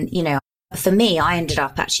well. And, for me, I ended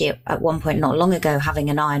up actually at one point not long ago having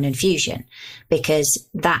an iron infusion, because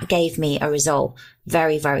that gave me a result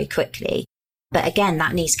very, very quickly. But again,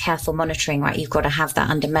 that needs careful monitoring, right? You've got to have that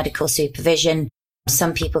under medical supervision.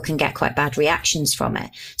 Some people can get quite bad reactions from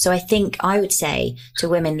it. So I think I would say to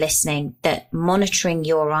women listening that monitoring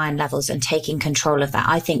your iron levels and taking control of that,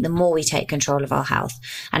 I think the more we take control of our health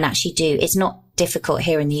and actually it's not difficult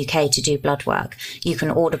here in the UK to do blood work. You can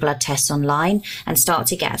order blood tests online and start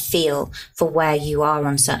to get a feel for where you are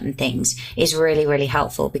on certain things is really, really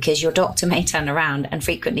helpful, because your doctor may turn around and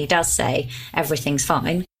frequently does say everything's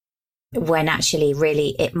fine, when actually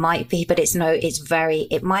really it might be, but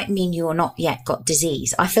it might mean you're not yet got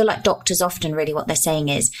disease. I feel like doctors often really what they're saying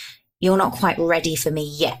is, you're not quite ready for me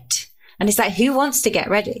yet. And it's like, who wants to get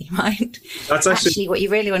ready, right? That's actually what you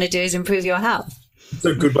really want to do is improve your health. It's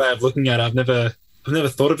a good way of looking at it. I've never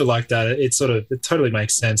thought of it like that. It totally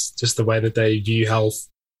makes sense, just the way that they view health.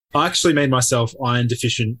 I actually made myself iron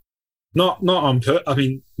deficient, not on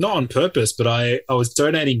purpose, but I was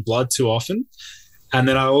donating blood too often. And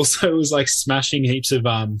then I also was like smashing heaps of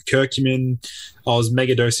curcumin. I was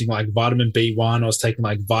mega dosing like vitamin B1. I was taking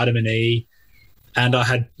like vitamin E, and I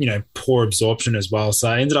had, poor absorption as well. So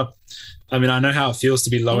I ended up, I know how it feels to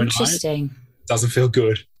be low in iron. Interesting. It doesn't feel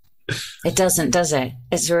good. It doesn't, does it?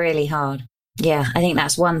 It's really hard. Yeah, I think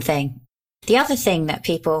that's one thing. The other thing that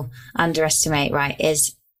people underestimate, right,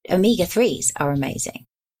 is omega-3s are amazing.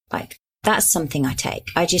 Like, that's something I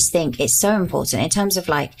take. I just think it's so important in terms of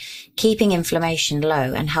like keeping inflammation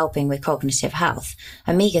low and helping with cognitive health.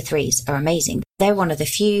 Omega-3s are amazing. They're one of the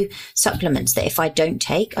few supplements that if I don't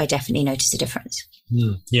take, I definitely notice a difference.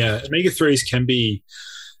 Yeah, omega-3s can be,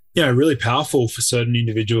 really powerful for certain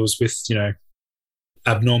individuals with,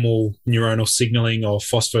 abnormal neuronal signaling or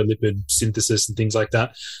phospholipid synthesis and things like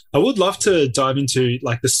that. I would love to dive into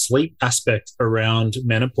like the sleep aspect around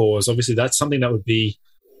menopause. Obviously, that's something that would be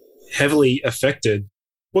heavily affected.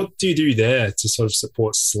 What do you do there to sort of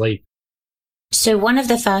support sleep? So one of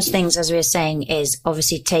the first things, as we were saying, is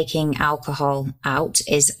obviously taking alcohol out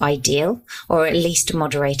is ideal, or at least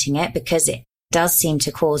moderating it, because it does seem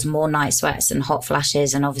to cause more night sweats and hot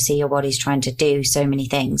flashes. And obviously your body's trying to do so many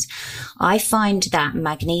things. I find that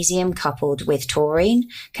magnesium coupled with taurine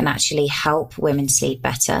can actually help women sleep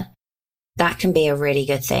better. That can be a really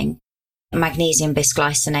good thing. Magnesium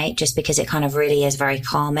bisglycinate, just because it kind of really is very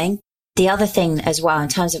calming. The other thing as well, in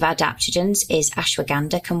terms of adaptogens, is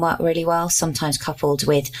ashwagandha can work really well, sometimes coupled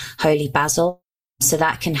with holy basil. So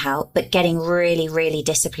that can help. But getting really, really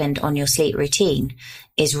disciplined on your sleep routine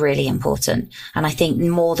is really important. And I think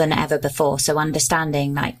more than ever before. So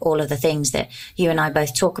understanding like all of the things that you and I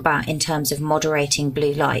both talk about in terms of moderating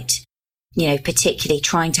blue light, you know, particularly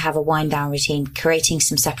trying to have a wind down routine, creating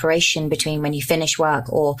some separation between when you finish work,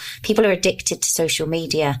 or people are addicted to social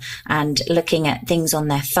media and looking at things on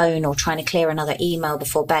their phone or trying to clear another email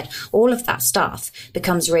before bed. All of that stuff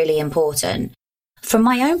becomes really important. From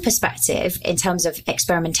my own perspective, in terms of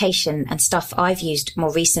experimentation and stuff I've used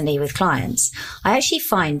more recently with clients, I actually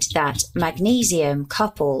find that magnesium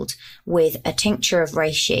coupled with a tincture of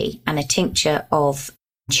reishi and a tincture of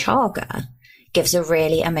chaga gives a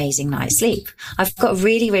really amazing night's sleep. I've got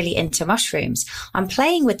really, really into mushrooms. I'm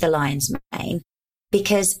playing with the lion's mane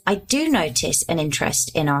because I do notice an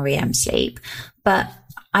interest in REM sleep, but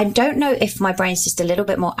I don't know if my brain's just a little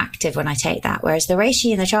bit more active when I take that, whereas the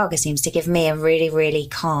reishi and the chaga seems to give me a really, really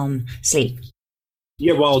calm sleep.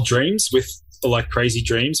 Yeah, wild dreams with, like crazy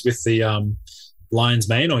dreams with the lion's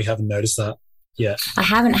mane, or you haven't noticed that? Yeah. I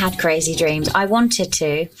haven't had crazy dreams. I wanted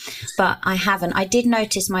to, but I haven't. I did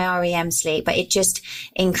notice my REM sleep, but it just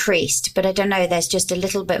increased. But I don't know, there's just a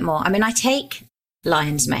little bit more. I mean, I take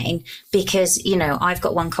lion's mane because, you know, I've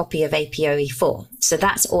got one copy of APOE4. So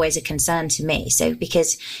that's always a concern to me. So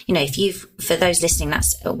because, you know, for those listening,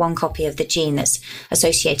 that's one copy of the gene that's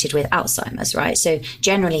associated with Alzheimer's, right? So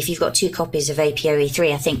generally, if you've got two copies of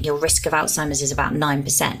APOE3, I think your risk of Alzheimer's is about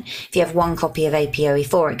 9%. If you have one copy of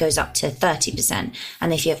APOE4, it goes up to 30%.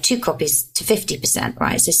 And if you have two copies, to 50%,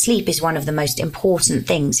 right? So sleep is one of the most important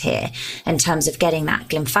things here in terms of getting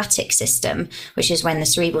that lymphatic system, which is when the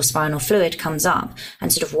cerebral spinal fluid comes up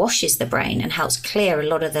and sort of washes the brain and helps clear a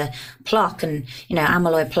lot of the plaque and, you know,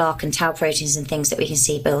 amyloid plaque and tau proteins and things that we can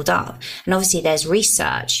see build up. And obviously there's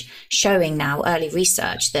research showing now, early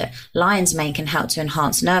research, that lion's mane can help to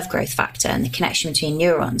enhance nerve growth factor and the connection between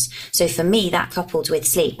neurons. So for me, that coupled with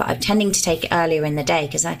sleep, but I'm tending to take it earlier in the day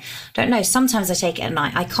because I don't know, sometimes I take it at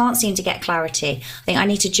night. I can't seem to get clarity. I think I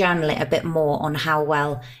need to journal it a bit more on how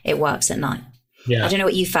well it works at night. Yeah. I don't know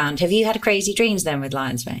what you found. Have you had crazy dreams then with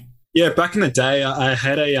lion's mane? Yeah, back in the day, I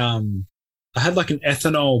had like an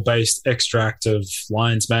ethanol-based extract of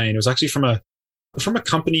lion's mane. It was actually from a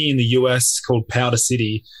company in the US called Powder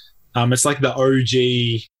City. It's like the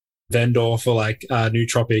OG vendor for like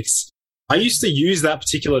nootropics. I used to use that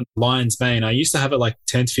particular lion's mane. I used to have it like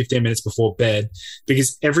 10 to 15 minutes before bed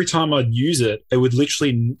because every time I'd use it, it would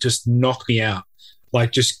literally just knock me out.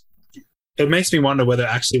 Like just, it makes me wonder whether it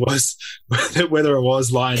actually was, whether it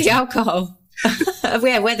was lion's mane. The alcohol.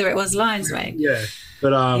 Yeah, whether it was lion's mane. Yeah.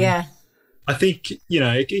 But yeah. I think, you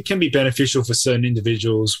know, it can be beneficial for certain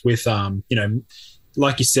individuals with, you know,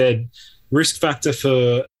 like you said, risk factor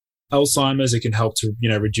for Alzheimer's. It can help to, you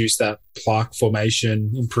know, reduce that plaque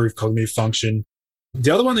formation, improve cognitive function.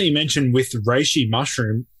 The other one that you mentioned with reishi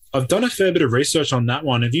mushroom, I've done a fair bit of research on that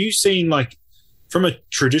one. Have you seen, like, from a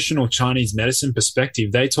traditional Chinese medicine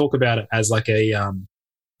perspective, they talk about it as like a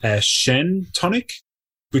Shen tonic,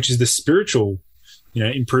 which is the spiritual, you know,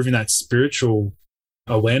 improving that spiritual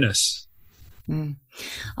awareness. Mm.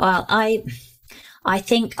 Well, I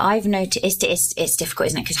think I've noticed it's difficult,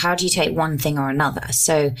 isn't it? Because how do you take one thing or another?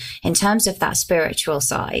 So in terms of that spiritual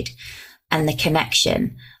side and the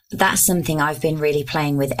connection, that's something I've been really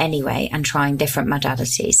playing with anyway and trying different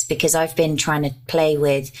modalities, because I've been trying to play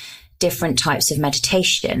with different types of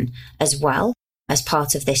meditation as well as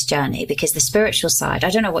part of this journey, because the spiritual side, I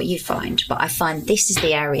don't know what you find, but I find this is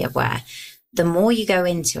the area where the more you go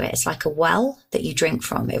into it, it's like a well that you drink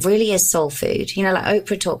from. It really is soul food. You know, like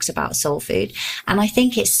Oprah talks about soul food. And I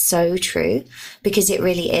think it's so true because it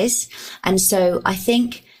really is. And so I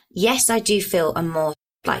think, yes, I do feel a more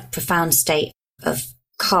like profound state of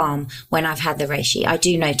calm when I've had the reishi. I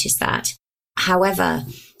do notice that. However,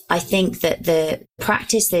 I think that the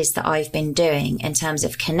practices that I've been doing in terms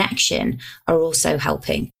of connection are also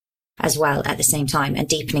helping as well at the same time, and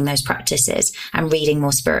deepening those practices and reading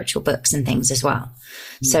more spiritual books and things as well.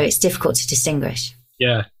 So it's difficult to distinguish.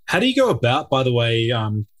 Yeah. How do you go about, by the way,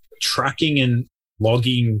 tracking and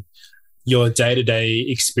logging your day-to-day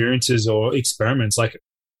experiences or experiments? Like,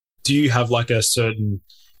 do you have like a certain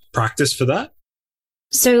practice for that?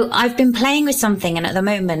 So I've been playing with something, and at the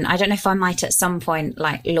moment, I don't know if I might at some point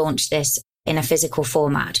like launch this in a physical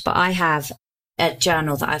format, but I have a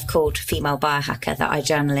journal that I've called Female Biohacker that I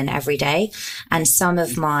journal in every day. And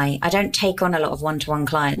I don't take on a lot of one-to-one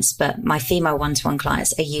clients, but my female one-to-one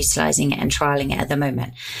clients are utilizing it and trialing it at the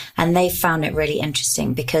moment. And they've found it really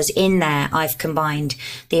interesting because in there, I've combined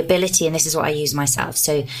the ability, and this is what I use myself.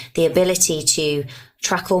 So the ability to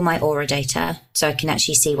track all my aura data so I can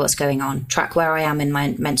actually see what's going on, track where I am in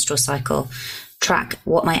my menstrual cycle, track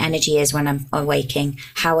what my energy is when I'm awaking,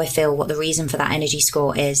 how I feel, what the reason for that energy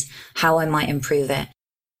score is, how I might improve it,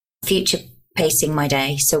 future pacing my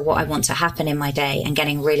day, so what I want to happen in my day and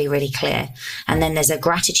getting really, really clear. And then there's a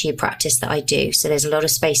gratitude practice that I do. So there's a lot of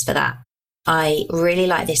space for that. I really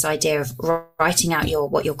like this idea of writing out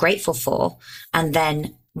what you're grateful for and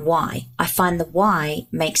then why. I find the why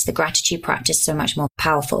makes the gratitude practice so much more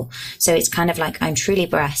powerful. So it's kind of like, I'm truly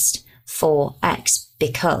blessed for X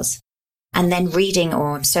because, and then reading,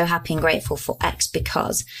 or I'm so happy and grateful for X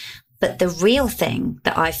because. But the real thing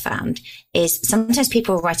that I've found is sometimes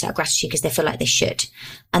people write out gratitude because they feel like they should.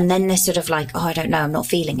 And then they're sort of like, oh, I don't know, I'm not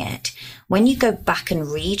feeling it. When you go back and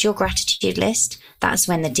read your gratitude list, that's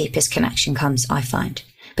when the deepest connection comes, I find.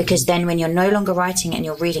 Because then when you're no longer writing it and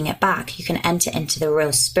you're reading it back, you can enter into the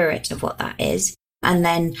real spirit of what that is. And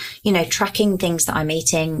then, tracking things that I'm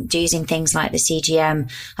eating, using things like the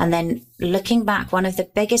CGM, and then looking back, one of the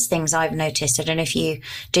biggest things I've noticed, I don't know if you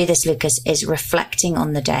do this, Lucas, is reflecting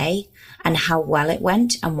on the day and how well it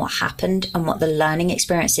went and what happened and what the learning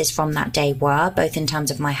experiences from that day were, both in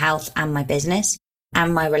terms of my health and my business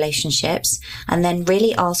and my relationships. And then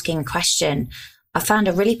really asking a question. I found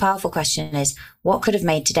a really powerful question is, what could have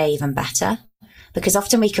made today even better? Because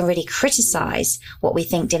often we can really criticize what we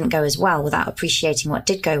think didn't go as well without appreciating what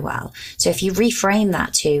did go well. So if you reframe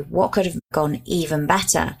that to what could have gone even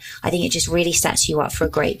better, I think it just really sets you up for a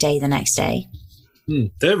great day the next day.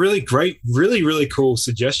 They're really great, really, really cool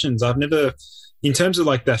suggestions. I've never, in terms of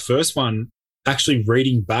like that first one, actually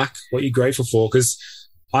reading back what you're grateful for, because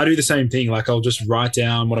I do the same thing. Like I'll just write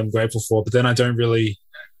down what I'm grateful for, but then I don't really,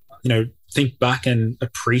 think back and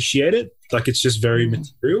appreciate it. Like it's just very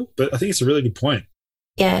material, but I think it's a really good point.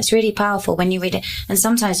 Yeah, it's really powerful when you read it. And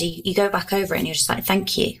sometimes you go back over it and you're just like,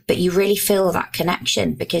 thank you. But you really feel that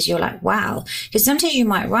connection because you're like, wow. Because sometimes you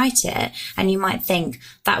might write it and you might think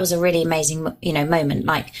that was a really amazing, moment,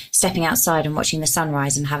 like stepping outside and watching the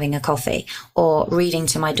sunrise and having a coffee or reading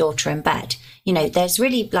to my daughter in bed. There's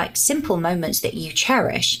really like simple moments that you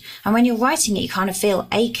cherish. And when you're writing it, you kind of feel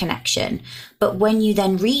a connection. But when you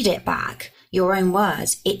then read it back, your own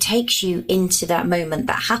words, it takes you into that moment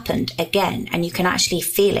that happened again, and you can actually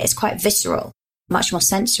feel it. It's quite visceral, much more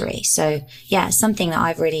sensory. So yeah, it's something that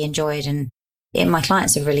I've really enjoyed and my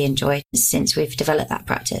clients have really enjoyed since we've developed that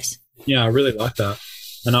practice. Yeah, I really like that.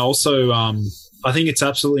 And I also, I think it's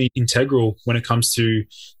absolutely integral when it comes to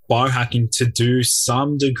biohacking to do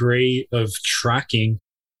some degree of tracking,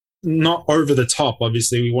 not over the top.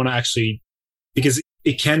 Obviously, we want to actually, because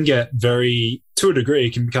it can get to a degree,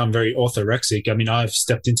 it can become very orthorexic. I mean, I've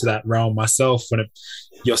stepped into that realm myself when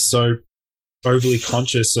you're so overly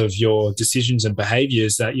conscious of your decisions and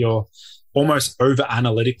behaviors that you're almost over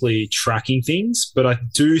analytically tracking things. But I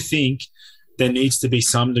do think there needs to be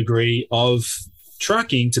some degree of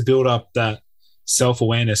tracking to build up that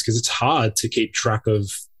self-awareness, because it's hard to keep track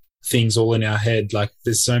of things all in our head. Like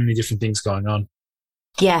there's so many different things going on.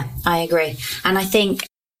 Yeah, I agree. And I think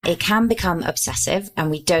it can become obsessive, and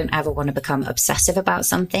we don't ever want to become obsessive about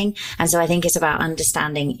something. And so I think it's about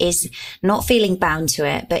understanding, is not feeling bound to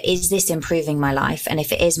it, but is this improving my life? And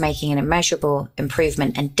if it is making an immeasurable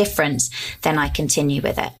improvement and difference, then I continue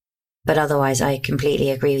with it. But otherwise, I completely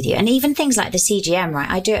agree with you. And even things like the CGM, right?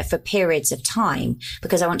 I do it for periods of time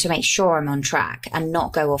because I want to make sure I'm on track and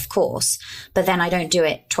not go off course. But then I don't do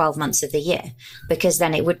it 12 months of the year because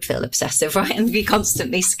then it would feel obsessive, right? And be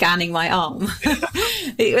constantly scanning my arm.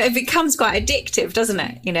 It becomes quite addictive, doesn't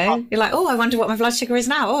it? You're like, oh, I wonder what my blood sugar is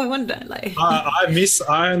now. Oh, I wonder. Like,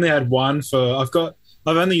 I only had one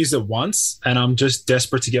I've only used it once, and I'm just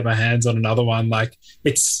desperate to get my hands on another one. Like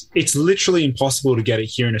it's literally impossible to get it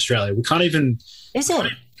here in Australia. We can't even. Is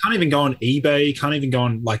it? Can't even go on eBay. Can't even go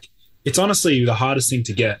on, like, it's honestly the hardest thing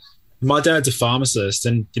to get. My dad's a pharmacist,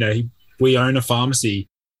 and we own a pharmacy,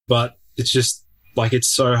 but it's just like it's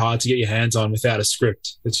so hard to get your hands on without a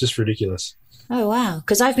script. It's just ridiculous. Oh, wow.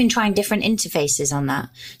 Because I've been trying different interfaces on that.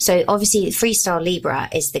 So obviously Freestyle Libre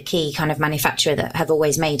is the key kind of manufacturer that have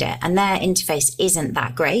always made it. And their interface isn't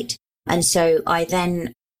that great. And so I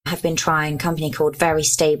then have been trying a company called Very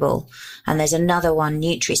Stable, and there's another one,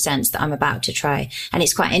 NutriSense, that I'm about to try. And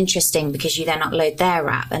it's quite interesting because you then upload their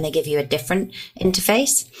app and they give you a different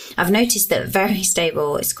interface. I've noticed that Very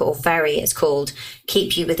Stable, it's called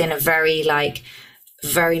keep you within a very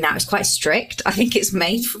now, it's quite strict. I think it's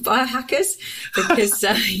made for biohackers because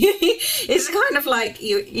it's kind of like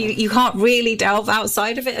you can't really delve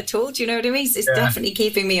outside of it at all. Do you know what I mean? So it's definitely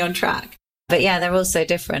keeping me on track. But yeah, they're all so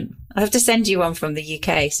different. I have to send you one from the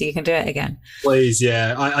UK so you can do it again. Please,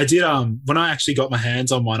 yeah. I did, when I actually got my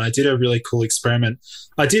hands on one, I did a really cool experiment.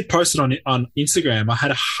 I did post it on Instagram. I had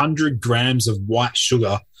 100 grams of white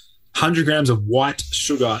sugar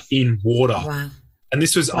in water. Wow. And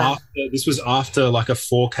this was after like a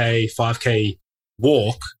 4K, 5K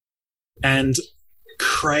walk, and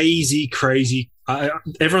crazy.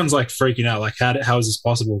 Everyone's like freaking out. Like, how is this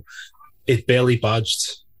possible? It barely budged.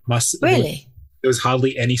 Really? There was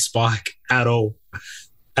hardly any spike at all.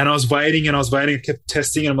 And I was waiting, I kept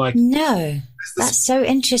testing, and I'm like, no, that's so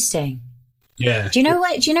interesting. Yeah. Do you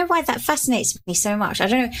know why that fascinates me so much? I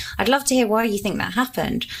don't know. I'd love to hear why you think that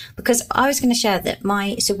happened, because I was going to share that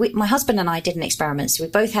my husband and I did an experiment. So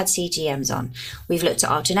we both had CGMs on. We've looked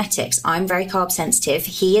at our genetics. I'm very carb sensitive.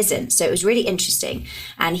 He isn't. So it was really interesting.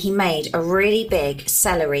 And he made a really big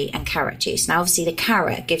celery and carrot juice. Now, obviously the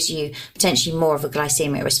carrot gives you potentially more of a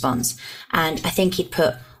glycemic response. And I think he'd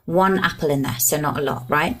put 1 apple in there. So not a lot,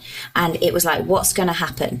 right? And it was like, what's going to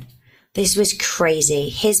happen? This was crazy.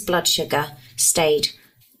 His blood sugar stayed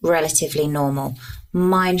relatively normal.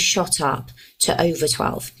 Mine shot up to over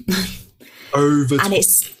 12. Over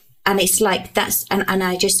 12. And it's like that's do you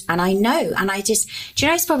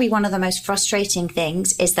know, it's probably one of the most frustrating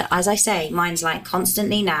things is that, as I say, mine's like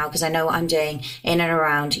constantly now, because I know what I'm doing, in and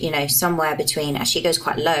around, you know, somewhere between, actually it goes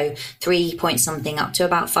quite low, 3 point something up to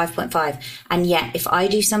about 5.5. And yet if I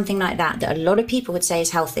do something like that a lot of people would say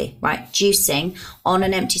is healthy, right? Juicing on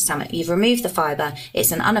an empty stomach, you've removed the fiber,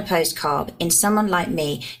 it's an unopposed carb. In someone like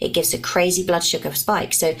me, it gives a crazy blood sugar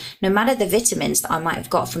spike. So no matter the vitamins that I might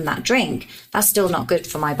have got from that drink, that's still not good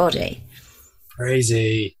for my body.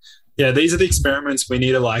 Crazy. Yeah, these are the experiments we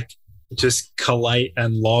need to like just collate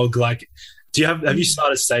and log. Like, have you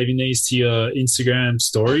started saving these to your Instagram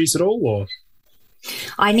stories at all, or?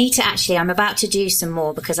 I need to I'm about to do some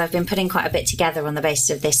more, because I've been putting quite a bit together on the basis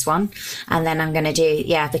of this one. And then I'm going to do,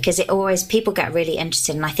 because people get really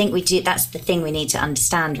interested. And I think that's the thing we need to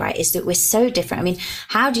understand, right? Is that we're so different. I mean,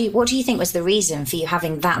 what do you think was the reason for you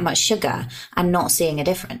having that much sugar and not seeing a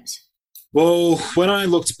difference? Well, when I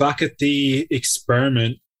looked back at the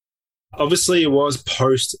experiment, obviously it was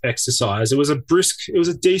post-exercise. It was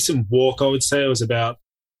a decent walk. I would say it was about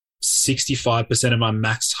 65% of my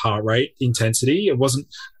max heart rate intensity. It wasn't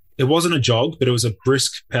a jog, but it was a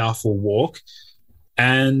brisk, powerful walk.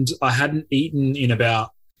 And I hadn't eaten in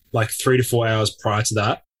about like 3 to 4 hours prior to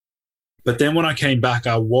that. But then when I came back,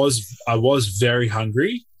 I was very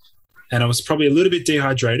hungry, and I was probably a little bit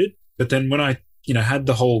dehydrated. But then when I had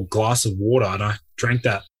the whole glass of water and I drank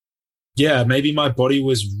that, maybe my body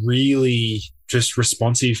was really just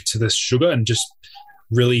responsive to the sugar and just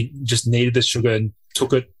really just needed the sugar and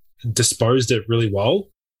disposed it really well.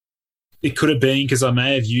 It could have been because I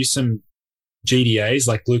may have used some GDAs,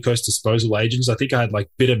 like glucose disposal agents. I think I had like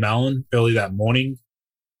bitter melon early that morning.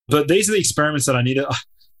 But these are the experiments that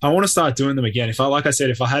I want to start doing them again. If I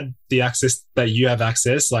had the access that you have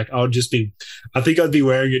access, like I think I'd be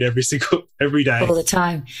wearing it every day. All the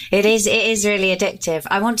time. It is really addictive.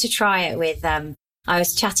 I want to try it with, I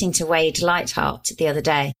was chatting to Wade Lightheart the other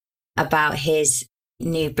day about his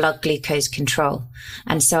new blood glucose control.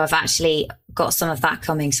 And so I've actually got some of that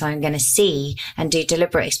coming. So I'm going to see and do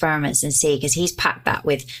deliberate experiments and see, because he's packed that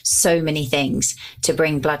with so many things to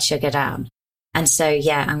bring blood sugar down. And so,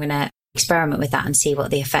 I'm going to experiment with that and see what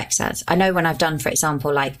the effects are. I know when I've done, for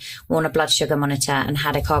example, like worn a blood sugar monitor and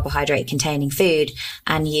had a carbohydrate containing food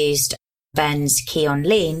and used Ben's Keon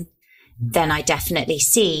Lean, then I definitely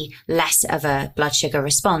see less of a blood sugar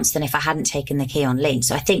response than if I hadn't taken the Keon Lean.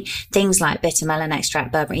 So I think things like bitter melon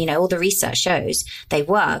extract, berberine, all the research shows they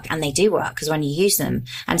work, and they do work because when you use them.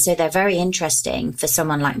 And so they're very interesting for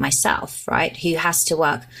someone like myself, right? Who has to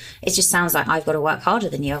work. It just sounds like I've got to work harder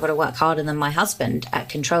than you. I've got to work harder than my husband at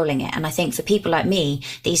controlling it. And I think for people like me,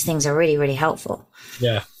 these things are really, really helpful.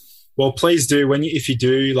 Yeah. Well, please do. If you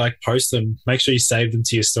do post them, make sure you save them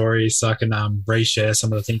to your stories so I can reshare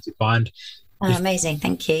some of the things you find. Oh, amazing.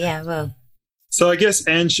 Thank you. Yeah, well. So I guess,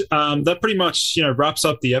 Ange, that pretty much, wraps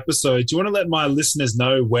up the episode. Do you want to let my listeners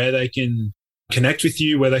know where they can connect with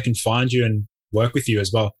you, where they can find you and work with you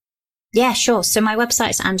as well? Yeah, sure. So my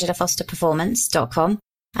website is angelafosterperformance.com.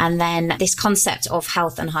 And then this concept of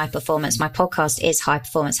health and high performance, my podcast is High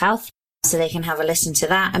Performance Health. So they can have a listen to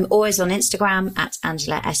that. I'm always on Instagram at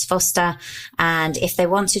Angela S. Foster. And if they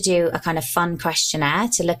want to do a kind of fun questionnaire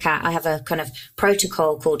to look at, I have a kind of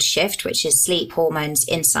protocol called SHIFT, which is sleep, hormones,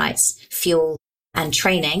 insights, fuel, and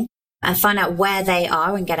training, and find out where they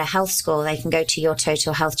are and get a health score. They can go to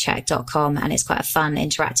yourtotalhealthcheck.com, and it's quite a fun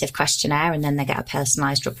interactive questionnaire. And then they get a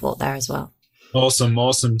personalized report there as well.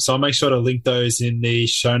 Awesome. So I'll make sure to link those in the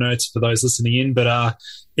show notes for those listening in. But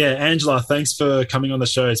yeah, Angela, thanks for coming on the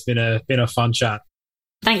show. It's been a fun chat.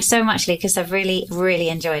 Thanks so much, Lucas. I've really, really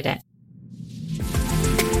enjoyed it.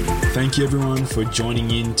 Thank you everyone for joining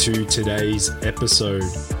in to today's episode.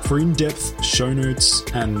 For in-depth show notes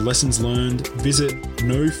and lessons learned, visit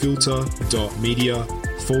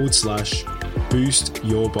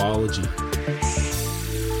nofilter.media/boostyourbiology.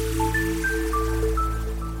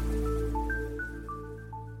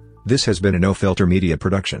 This has been a No Filter Media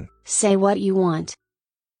production. Say what you want.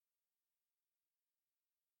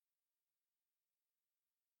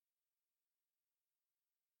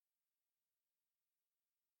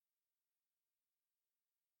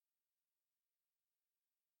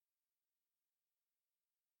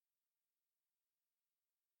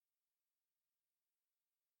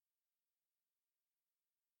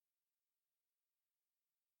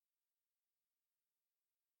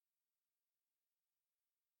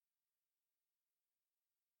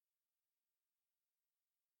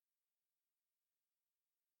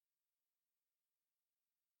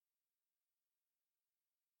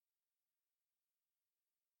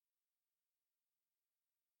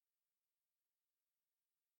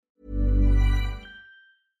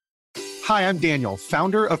 Hi, I'm Daniel,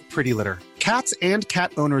 founder of Pretty Litter. Cats and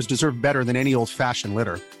cat owners deserve better than any old-fashioned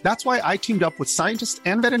litter. That's why I teamed up with scientists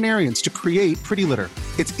and veterinarians to create Pretty Litter.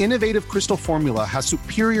 Its innovative crystal formula has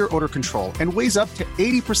superior odor control and weighs up to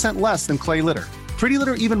 80% less than clay litter. Pretty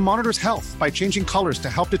Litter even monitors health by changing colors to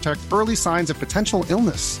help detect early signs of potential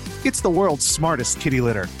illness. It's the world's smartest kitty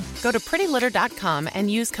litter. Go to prettylitter.com and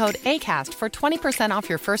use code ACAST for 20% off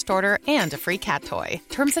your first order and a free cat toy.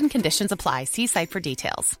 Terms and conditions apply. See site for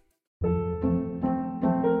details.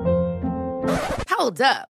 Hold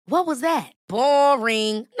up. What was that?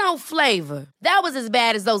 Boring. No flavor. That was as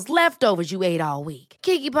bad as those leftovers you ate all week.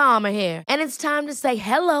 Keke Palmer here. And it's time to say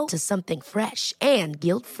hello to something fresh and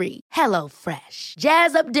guilt-free. Hello Fresh.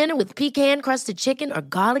 Jazz up dinner with pecan-crusted chicken or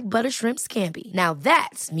garlic butter shrimp scampi. Now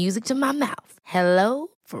that's music to my mouth. Hello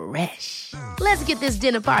Fresh. Let's get this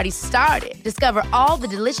dinner party started. Discover all the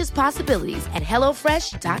delicious possibilities at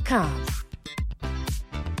HelloFresh.com.